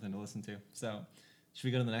something to listen to. So, should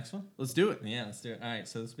we go to the next one? Let's do it. Yeah, let's do it. All right,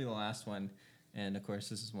 so this will be the last one, and of course,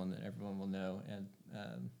 this is one that everyone will know. And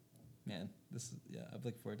man, this is I'm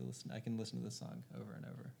looking forward to listen. I can listen to this song over and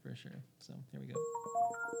over for sure. So here we go.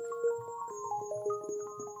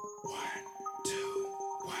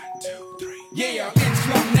 1, 2, 3. Yeah,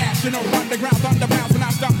 Islam national underground thunder bounce when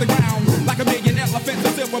I stop the ground. Like a million elephants, a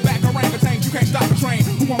silverback orangutan. You can't stop the train.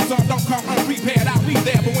 Who wants some? Don't come unprepared. I'll be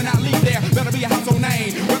there, but when I leave there, better be a household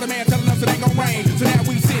name. Weatherman telling us it ain't gon' rain. So now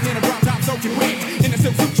we sitting in a drop top soaking wet. In a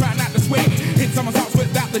silk suit, try not to sweat. Hit somersaults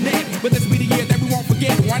without the net. But this be the year that we won't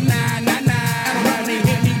forget. 1999. And around here,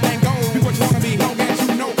 anything goes. Be what you wanna be. Long as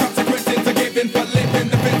you know consequences are given for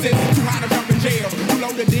living the fences. Too high to jump in jail. Too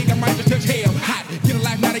low to dig, I might just touch hell. Hot, get a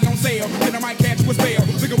life, now they on sale. Then I might catch you a spell.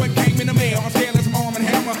 Look at what came in the mail. I'm scaling some Arm &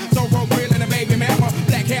 Hammer. So road grill and a baby mama.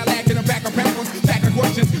 Black hair lacking a back of pampers. Back of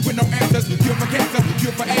questions with no answers. Cure for cancer,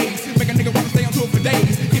 cure for AIDS. Make a nigga wanna stay on tour for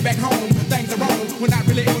days. Get back home, things are wrong. When not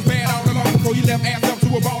really, it was bad all along. Before you left ass up to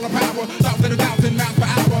a ball of power. Thoughts at 1,000 miles per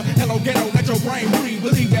hour. Hello ghetto, let your brain breathe.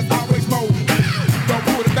 Believe there's always more. Don't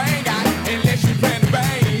pull the thing out unless you plan to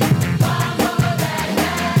bang.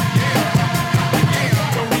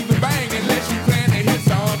 Don't even bang unless you plan to hit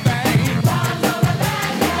something.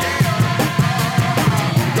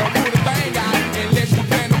 Don't pull the thing out unless you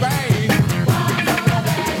plan to bang.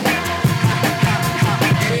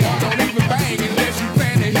 Don't even bang unless you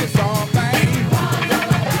plan to hit something.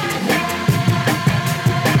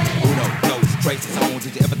 Uno, those traces on.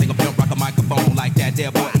 Did you ever think of pimp rock a microphone like that?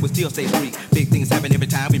 There, boy, we still stay street. Big things happen every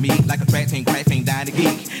time we meet. Like a track team, crack team, dying to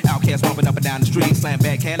geek. Outcast bumping up and down the street. Slam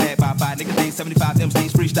back, Cadillac by 5 niggas. These 75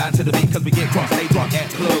 MCs freestyling to the beat. Cause we get drunk, stay drunk at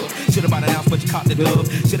the club. Should've bought an ounce, but you caught the dub.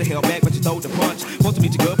 Should've held back, but you throw the punch. Supposed to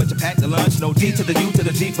meet you good, but you packed the lunch. No D to the U to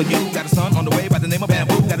the G for you. Got a son on the way by the name of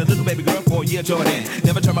Bamboo. Got a little baby girl for a year, Jordan.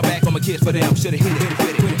 Never turn my back on my kids for them. Should've hit it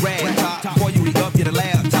with it. Rag top. Before you re up, get a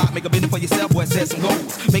laptop. Make a business for yourself, boy, set some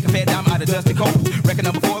goals. Make a fat dime out of dusty cold. Record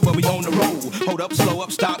number 4, but we on the road. Hold up, slow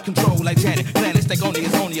up, stop, control like Janet. Planet, stay on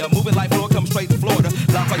it's on ya. Moving like floor, come straight to Florida.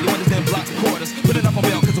 Lock all your windows, then block the quarters. Put it up on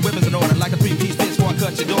bail, cause the weapon's in order. Like a 3-piece bitch before I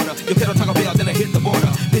cut your daughter. Your kettle Taco Bell, then I hit the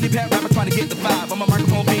border. Penny Pat rapper trying to get the 5. I'm a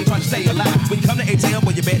microphone fiend trying to stay alive. When you come to ATM,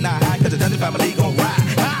 well, you bet not high, cause the Dungeon family gon' ride.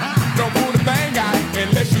 Don't pull the thing out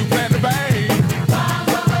unless you plan to bang.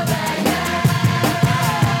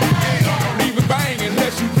 Don't even bang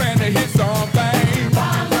unless you plan to hit something.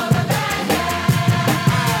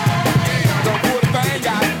 Don't pull the thing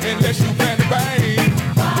out unless you plan to bang.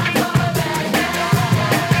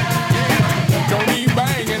 Don't even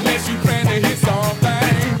bang unless you plan to hit something.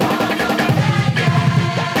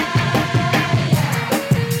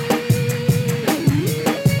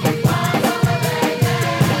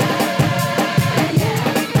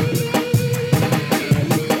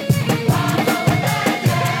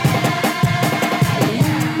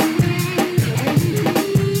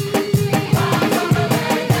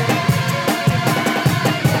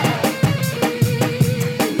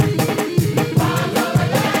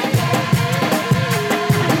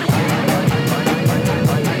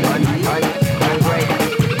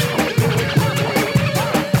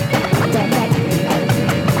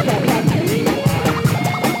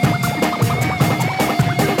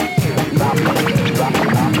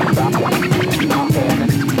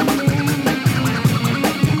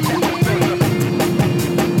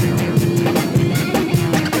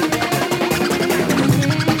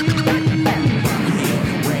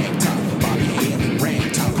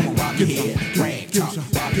 Rag talk,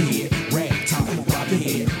 bob your head. Rag talk, bob your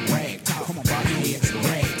head. Rag talk, bob your head.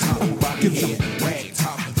 Rag talk, bob your head.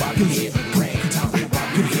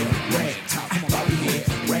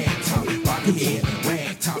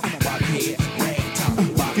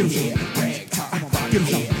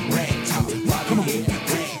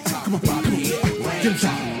 Give 'em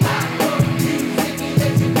some.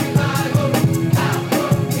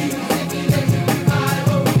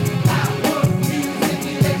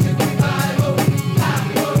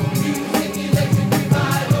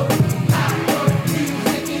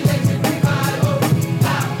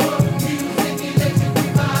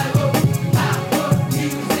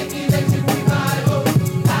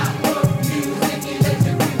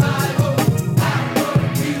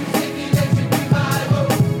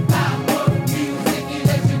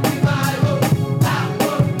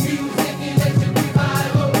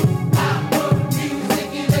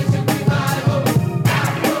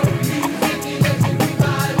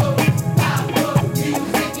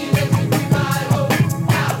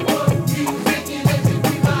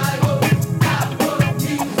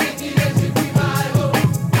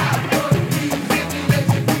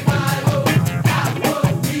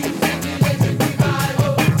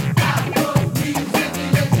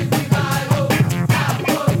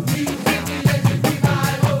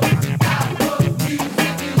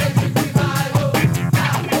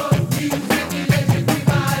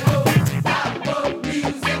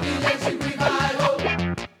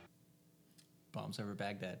 Bombs Over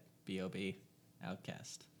Baghdad, B.O.B.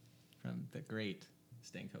 Outcast from the great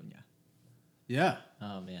Stankonia. Yeah.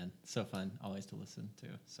 Oh, man. So fun. Always to listen to.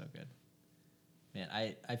 So good. Man,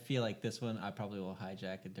 I feel like this one I probably will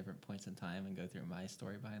hijack at different points in time and go through my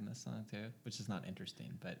story behind this song too, which is not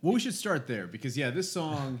interesting. But Well, we should start there because this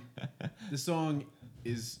song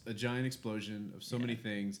is a giant explosion of so many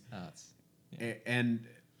things, oh, it's, and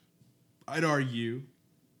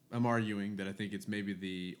I'm arguing that I think it's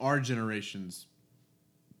maybe our generation's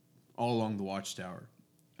All Along the Watchtower.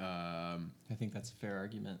 I think that's a fair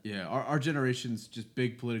argument. Yeah, our generation's just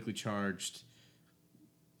big politically charged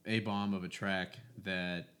A-bomb of a track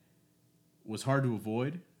that was hard to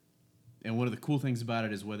avoid. And one of the cool things about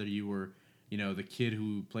it is whether you were, the kid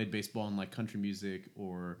who played baseball and like country music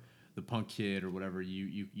or the punk kid or whatever,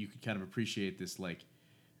 you could kind of appreciate this like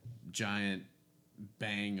giant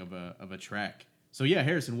bang of a track. So yeah,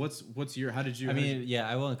 Harrison, what's your how did you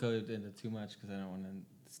I won't go into too much because I don't want to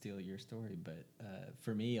steal your story, but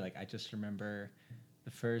for me, like I just remember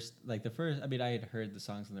the first, I had heard the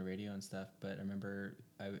songs on the radio and stuff, but I remember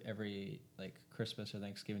every like Christmas or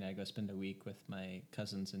Thanksgiving, I'd go spend a week with my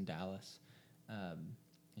cousins in Dallas,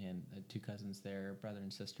 and I had two cousins there, brother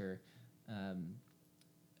and sister.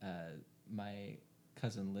 My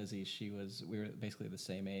cousin Lizzie, we were basically the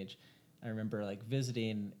same age. I remember like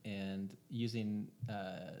visiting and using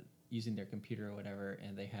their computer or whatever,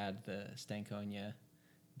 and they had the Stankonia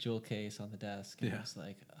jewel case on the desk, and I was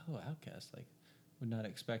like, oh, Outkast, like would not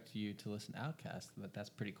expect you to listen to Outkast, but that's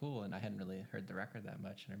pretty cool. And I hadn't really heard the record that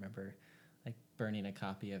much, and I remember like burning a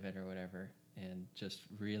copy of it or whatever and just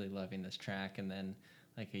really loving this track. And then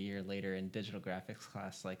like a year later in digital graphics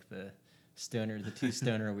class, like the two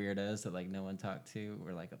stoner weirdos that like no one talked to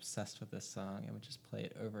were like obsessed with this song and would just play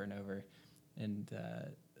it over and over. And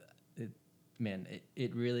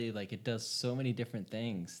it really like it does so many different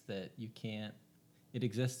things that it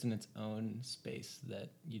exists in its own space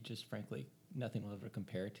that you just frankly nothing will ever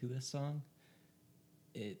compare to this song.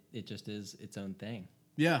 It just is its own thing.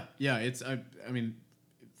 Yeah, it's I mean,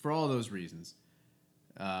 for all those reasons.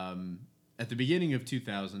 At the beginning of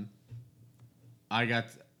 2000,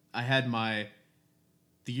 the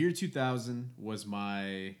year 2000 was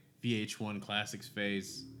my VH1 Classics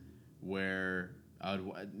phase, where I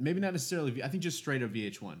would maybe not necessarily I think just straight up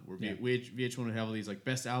VH1, where VH1 would have all these like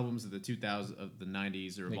best albums of the 2000s of the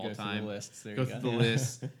 90s or of all time. Go through the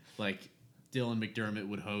list. Like Dylan McDermott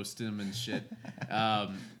would host them and shit.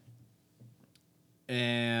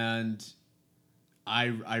 And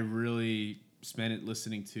I really spent it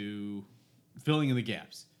listening to filling in the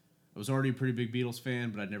gaps. I was already a pretty big Beatles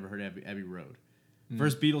fan, but I'd never heard Abbey Road.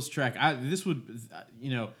 First Beatles track, 4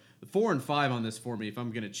 and 5 on this for me, if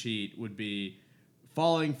I'm going to cheat, would be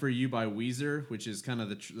Falling for You by Weezer, which is kind of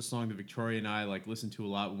the song that Victoria and I like listened to a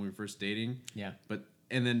lot when we were first dating. Yeah.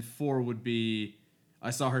 And then 4 would be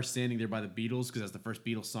I Saw Her Standing There by the Beatles, because that's the first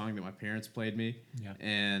Beatles song that my parents played me. Yeah.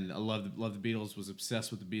 And I loved the Beatles, was obsessed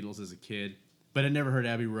with the Beatles as a kid. But I never heard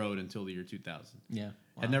Abbey Road until the year 2000. Yeah.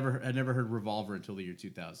 Wow. I'd never heard Revolver until the year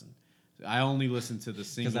 2000. I only listened to the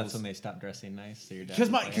singles. Because that's when they stopped dressing nice. So your dad.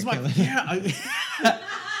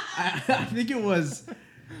 I think it was.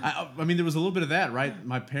 I mean, there was a little bit of that, right?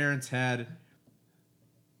 My parents had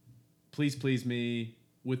Please Please Me,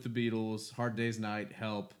 With the Beatles, Hard Day's Night,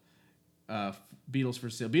 Help, Beatles for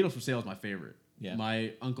Sale. Beatles for Sale is my favorite. Yeah.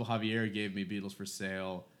 My Uncle Javier gave me Beatles for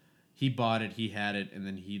Sale. He bought it, he had it, and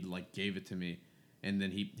then he like gave it to me, and then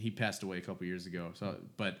he passed away a couple years ago. So,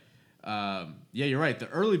 but yeah, you're right. The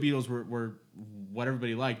early Beatles were what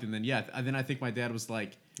everybody liked, and then then I think my dad was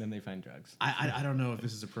like, Then they find drugs. I don't know if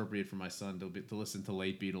this is appropriate for my son to listen to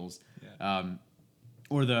late Beatles, Yeah.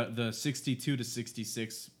 or the 62 to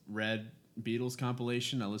 66 Red Beatles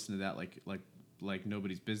compilation. I listened to that like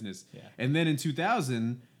nobody's business. Yeah. And then in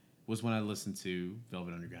 2000 was when I listened to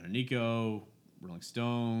Velvet Underground and Nico, Rolling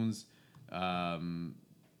Stones,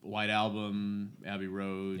 White Album, Abbey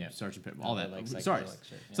Road, Yeah. Sgt. Pepper, all that. Like Sorry. psychedelic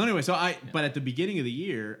shit, So yeah. anyway, but at the beginning of the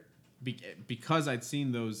year, because I'd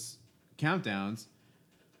seen those countdowns,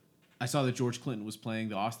 I saw that George Clinton was playing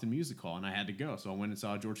the Austin Music Hall, and I had to go. So I went and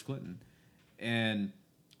saw George Clinton. And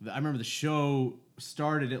I remember the show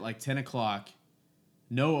started at like 10 o'clock,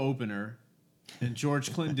 no opener, and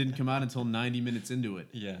George Clinton didn't come out until 90 minutes into it.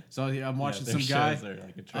 Yeah. So I'm watching their some guy. shows are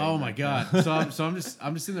like a train Oh my wreck. god! I'm just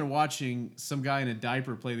sitting there watching some guy in a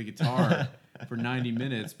diaper play the guitar for 90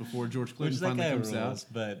 minutes before George Clinton that finally guy comes rules,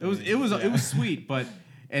 out. but, It was yeah. sweet, but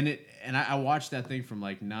I watched that thing from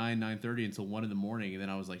like 9:30 until 1 in the morning, and then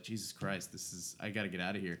I was like, Jesus Christ, I got to get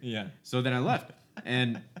out of here. Yeah. So then I left,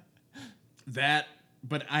 and but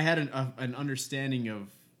I had an understanding of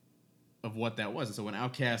what that was, and so when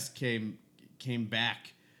Outkast came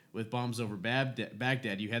back with Bombs Over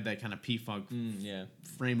Baghdad, you had that kind of P-Funk Yeah.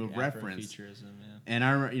 frame of reference. Afrofuturism, yeah. And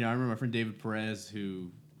I remember my friend David Perez,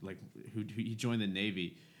 who he joined the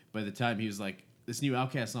Navy. By the time he was like, this new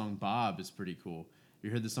Outkast song Bob is pretty cool.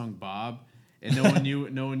 You heard the song Bob, and no one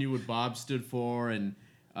knew what Bob stood for, and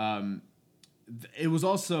it was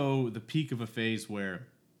also the peak of a phase where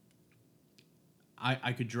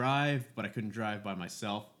I could drive, but I couldn't drive by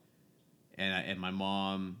myself, and my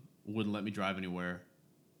mom wouldn't let me drive anywhere,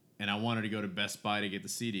 and I wanted to go to Best Buy to get the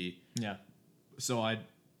CD. Yeah. So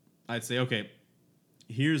I'd say, okay,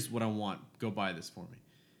 here's what I want. Go buy this for me.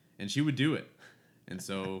 And she would do it. And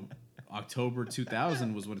so October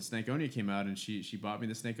 2000 was when Stankonia came out, and she bought me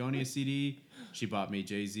the Stankonia CD. She bought me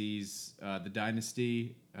Jay-Z's The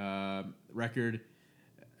Dynasty record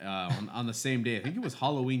on the same day. I think it was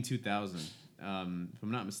Halloween 2000, if I'm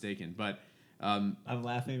not mistaken. But I'm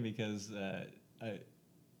laughing because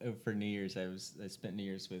for New Year's, I spent New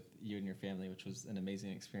Year's with you and your family, which was an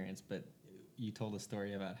amazing experience. But you told a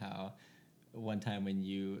story about how one time when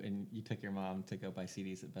you took your mom to go buy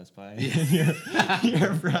CDs at Best Buy,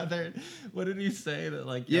 your brother, what did he say that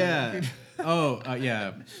like? yeah.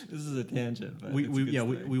 Yeah. This is a tangent, but we it's a good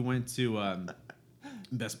story. we went to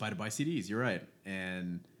Best Buy to buy CDs. You're right.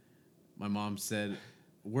 And my mom said,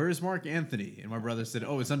 "Where's Mark Anthony?" And my brother said,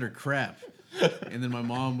 "Oh, it's under crap." And then my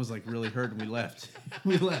mom was like really hurt, and we left.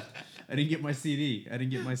 I didn't get my CD. Damn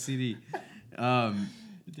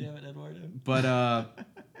it, Eduardo. But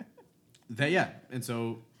and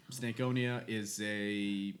so Stankonia is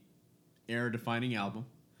a era-defining album.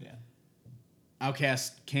 Yeah.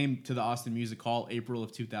 Outkast came to the Austin Music Hall April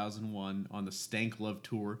of 2001 on the Stank Love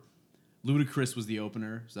Tour. Ludacris was the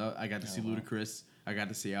opener, so I got to see Ludacris. I got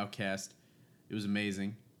to see Outkast. It was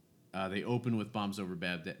amazing. They opened with Bombs Over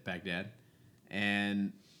Baghdad.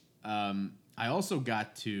 And I also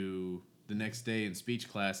got to, the next day in speech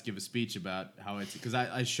class, give a speech about how it's... Because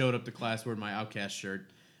I showed up to class wearing my Outkast shirt,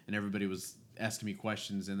 and everybody was asking me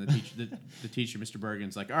questions, and the teacher, Mr.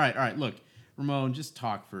 Bergen's like, all right, look, Ramon, just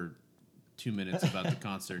talk for 2 minutes about the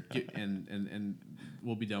concert, and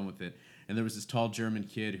we'll be done with it. And there was this tall German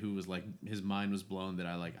kid who was like, his mind was blown that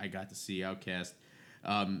I got to see Outkast.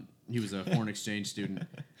 He was a foreign exchange student.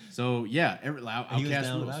 So yeah, Outkast He was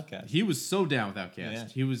down with rules. Outkast. He was so down with Outkast. Yeah.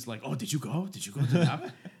 He was like, "Oh, did you go? Did you go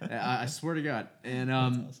to that?" I swear to God. And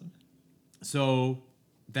That's awesome. so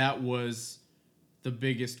that was the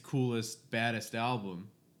biggest, coolest, baddest album.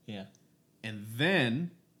 Yeah. And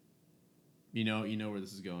then, you know where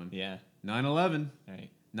this is going. Yeah. 9/11. Right.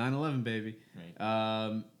 9/11, baby.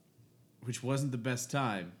 Right. Which wasn't the best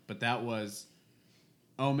time, but that was,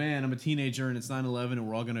 oh man, I'm a teenager and it's 9/11 and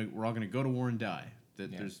we're all gonna go to war and die.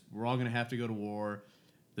 We're all gonna have to go to war.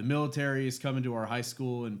 The military is coming to our high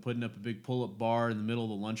school and putting up a big pull-up bar in the middle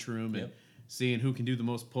of the lunchroom and seeing who can do the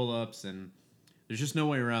most pull-ups, and there's just no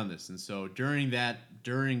way around this. And so during that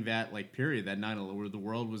like period, that 9/11 where the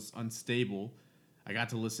world was unstable, I got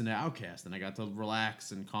to listen to Outkast and I got to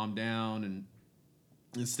relax and calm down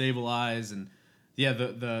and stabilize, and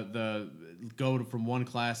the go from one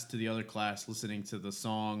class to the other class listening to the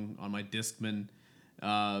song on my Discman,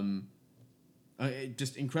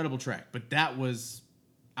 just incredible track. But that was,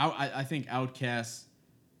 I think Outkast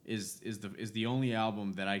is the only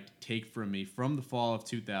album that I take from me from the fall of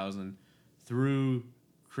 2000 through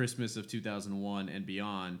Christmas of 2001 and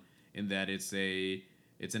beyond, in that it's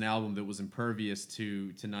an album that was impervious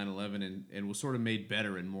to 9/11 and was sort of made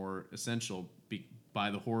better and more essential by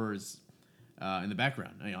the horrors in the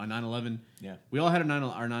background. You know, on 9/11, Yeah. we all had our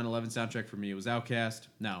 9/11 soundtrack. For me, it was Outkast.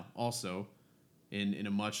 Now, also, in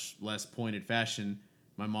a much less pointed fashion,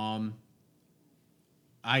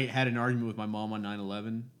 I had an argument with my mom on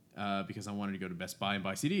 9/11 because I wanted to go to Best Buy and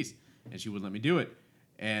buy CDs, and she wouldn't let me do it.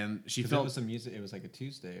 And she felt it was some music. It was like a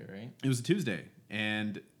Tuesday, right? it was a Tuesday,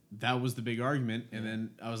 and that was the big argument. And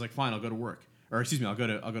then I was like, fine, I'll go to work, or excuse me, I'll go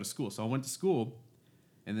to school. So I went to school,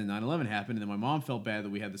 and then 9/11 happened, and then my mom felt bad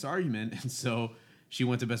that we had this argument, and so she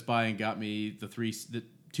went to Best Buy and got me the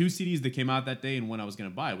 2 CDs that came out that day and one I was going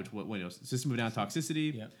to buy, which was System of a Down,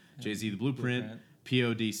 Toxicity, Yep. Jay-Z, The Blueprint,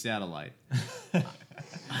 POD, Satellite.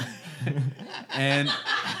 And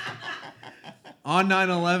on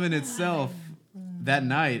 9/11 itself, that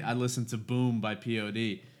night, I listened to Boom by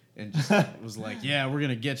POD and just was like, yeah, we're going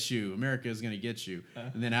to get you. America is going to get you.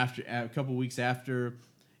 And then a couple weeks after,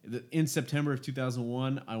 in September of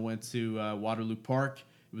 2001, I went to Waterloo Park.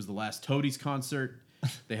 It was the last Toadies concert.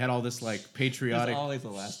 They had all this like patriotic. It's always the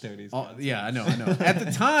last Toadies. Yeah, I know. At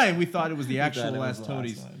the time, we thought it was the actual it was last the last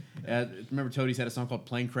Toadies. one. Remember, Toadies had a song called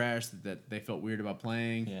 "Plane Crash" that they felt weird about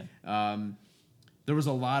playing. Yeah. There was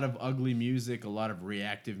a lot of ugly music, a lot of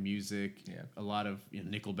reactive music. Yeah. A lot of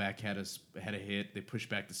Nickelback had a hit. They pushed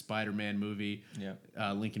back the Spider-Man movie. Yeah.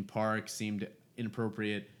 Linkin Park seemed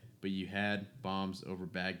inappropriate, but you had Bombs Over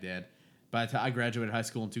Baghdad. By the time I graduated high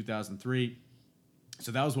school in 2003.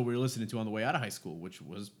 So that was what we were listening to on the way out of high school, which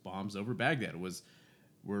was Bombs Over Baghdad. It was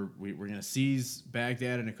we're going to seize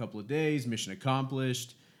Baghdad in a couple of days. Mission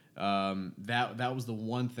accomplished. That was the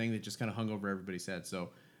one thing that just kind of hung over everybody's head. So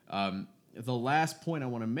the last point I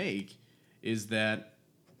want to make is that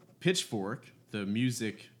Pitchfork, the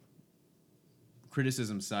music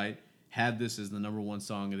criticism site, had this as the #1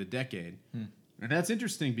 song of the decade, and that's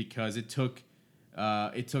interesting because it took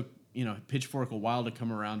Pitchfork a while to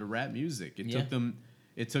come around to rap music.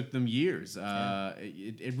 It took them years.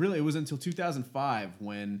 It was until 2005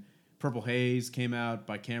 when Purple Haze came out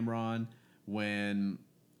by Cameron, when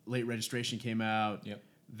Late Registration came out,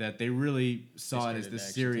 that they really saw it as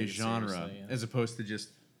this serious genre, as opposed to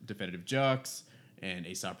just Definitive Jux and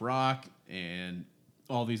A$AP Rock and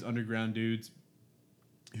all these underground dudes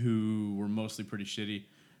who were mostly pretty shitty.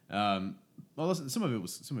 Well, some of it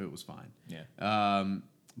was fine. Yeah.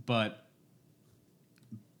 But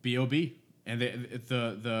B.O.B. and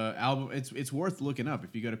the album, it's worth looking up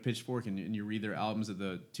if you go to Pitchfork and you read their albums of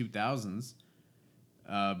the 2000s.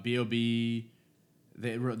 B.O.B.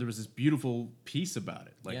 there was this beautiful piece about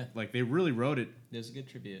it. Like they really wrote it. There's a good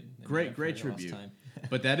tribute. Great tribute.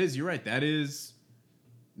 But you're right. That is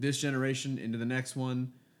this generation into the next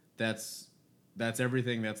one. That's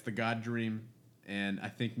everything. That's the God dream. And I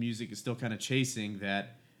think music is still kind of chasing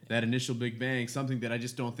that initial Big Bang, something that I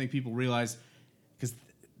just don't think people realize. Because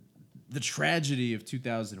the tragedy of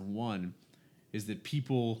 2001 is that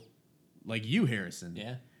people like you,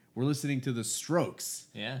 Harrison, were listening to the Strokes.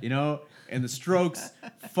 Yeah. And the Strokes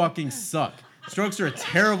fucking suck. Strokes are a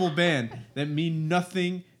terrible band that mean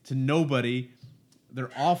nothing to nobody.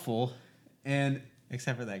 They're awful. And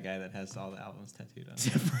except for that guy that has all the albums tattooed on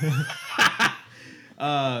him.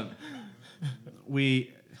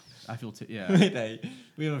 I feel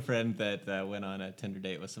we have a friend that went on a Tinder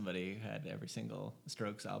date with somebody who had every single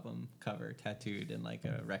Strokes album cover tattooed in like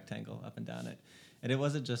a rectangle up and down it, and it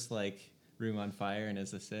wasn't just like Room on Fire and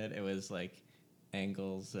Is This It? It was like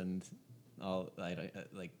Angles and all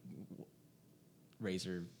like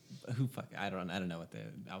Razor. I don't know what the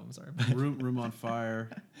albums are. But Room on Fire.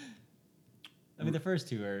 I mean, the first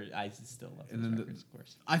two are. I still love those records, of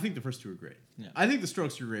course. I think the first two are great. Yeah. I think the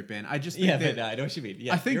Strokes are a great band. I just think I know what you mean.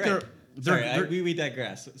 Yeah, I think you're right. we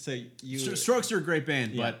digress. So Strokes are a great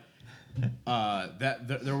band, but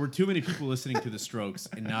there were too many people listening to the Strokes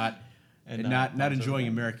and not enjoying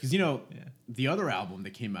America. Because the other album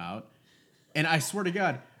that came out, and I swear to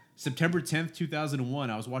God, September 10th, 2001,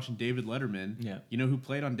 I was watching David Letterman. Yeah. You know who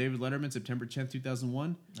played on David Letterman September 10th,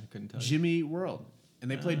 2001? I couldn't tell you. Jimmy World. And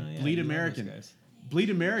they played Bleed you love American. those guys. Bleed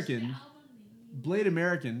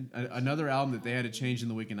American, another album that they had to change in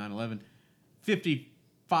the week of 9/11,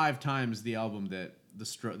 55 times the album that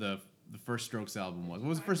the first Strokes album was. What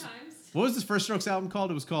was the first Strokes album called?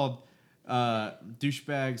 It was called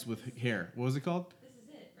Douchebags with Hair. What was it called?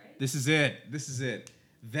 This Is It.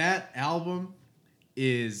 That album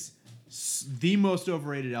is the most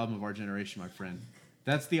overrated album of our generation, my friend.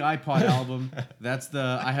 That's the iPod album. That's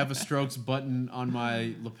the I Have a Strokes button on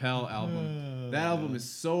my lapel album. That album is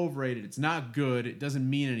so overrated. It's not good. It doesn't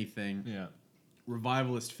mean anything. Yeah.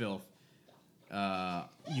 Revivalist filth.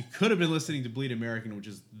 You could have been listening to Bleed American, which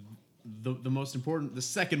is the most important, the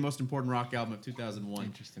second most important rock album of 2001.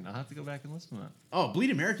 Interesting. I'll have to go back and listen to that. Oh, Bleed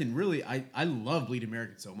American, really, I love Bleed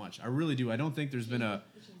American so much. I really do. I don't think there's been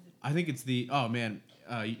I think it's oh man,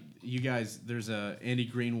 you guys, there's Andy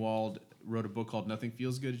Greenwald wrote a book called Nothing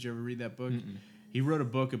Feels Good. Did you ever read that book? Mm-mm. He wrote a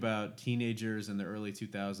book about teenagers in the early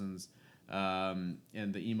 2000s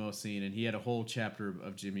and the emo scene, and he had a whole chapter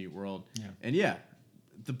of Jimmy Eat World. Yeah. And yeah,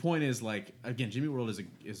 the point is, like, again, Jimmy Eat World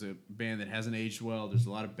is a band that hasn't aged well. There's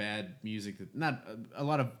a lot of bad music, not a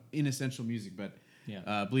lot of inessential music, but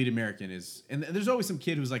Bleed American is, and there's always some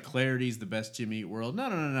kid who's like, Clarity's the best Jimmy Eat World.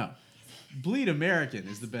 No. Bleed American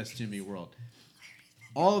is the best Jimmy Eat World.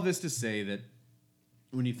 All of this to say that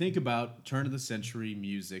when you think about turn of the century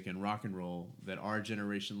music and rock and roll that our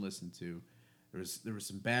generation listened to, there was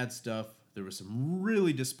some bad stuff. There was some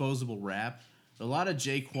really disposable rap. A lot of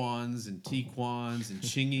J-Quans and T-Quans and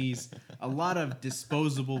Chingies. A lot of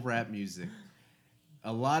disposable rap music.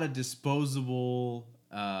 A lot of disposable,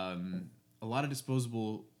 you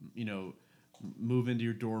know, move into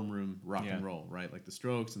your dorm room rock and roll, right? Like the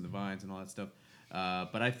Strokes and the Vines and all that stuff.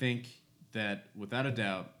 But I think that without a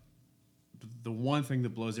doubt, the one thing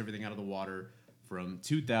that blows everything out of the water from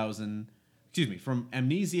from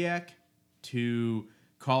Amnesiac to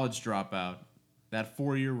College Dropout, that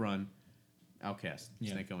 4-year run, Outkast,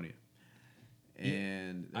 Stankonia.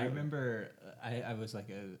 And I remember I was like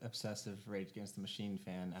an obsessive Rage Against the Machine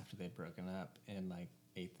fan after they'd broken up in like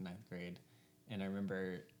 8th, 9th grade. And I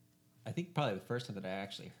remember, I think probably the first time that I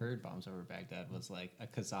actually heard Bombs Over Baghdad was like a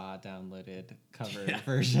Kazaa downloaded cover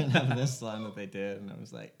version of this song that they did. And I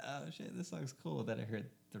was like, oh shit, this song's cool. Then I heard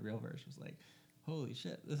the real version. I was like, holy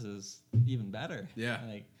shit, this is even better. Yeah.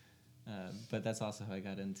 Like, but that's also how I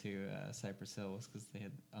got into Cypress Hill, was because they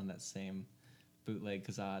had on that same bootleg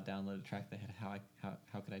Kazaa downloaded track, they had how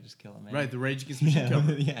could I just kill a man? Right, the Rage Against the Machine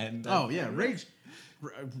cover. Yeah. Rage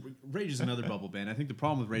is another bubble band. I think the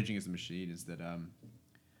problem with Rage Against the Machine is that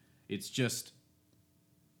it's just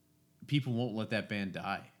people won't let that band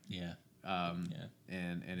die. Yeah. And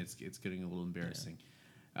it's getting a little embarrassing.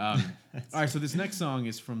 All right, so this next song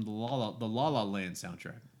is from the La La Land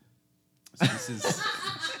soundtrack. So this is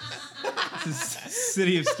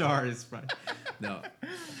City of Stars. No.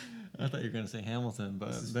 I thought you were going to say Hamilton,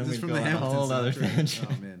 but then we from go the on a Hamilton whole other soundtrack. tangent.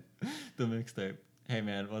 Oh man, the mixtape. Hey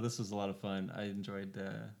man, well this was a lot of fun. I enjoyed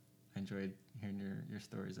hearing your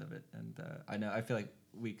stories of it, and I feel like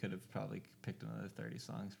we could have probably picked another 30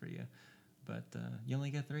 songs for you, but you only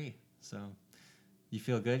get 3. So you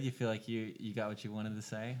feel good? You feel like you got what you wanted to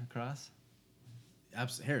say across?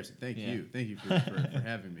 Harrison, thank you for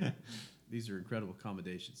having me. These are incredible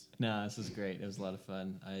accommodations. No, this is great. It was a lot of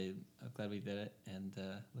fun. I'm glad we did it, and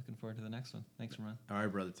looking forward to the next one. Thanks, Ramon. All right,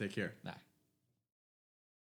 brother. Take care. Bye.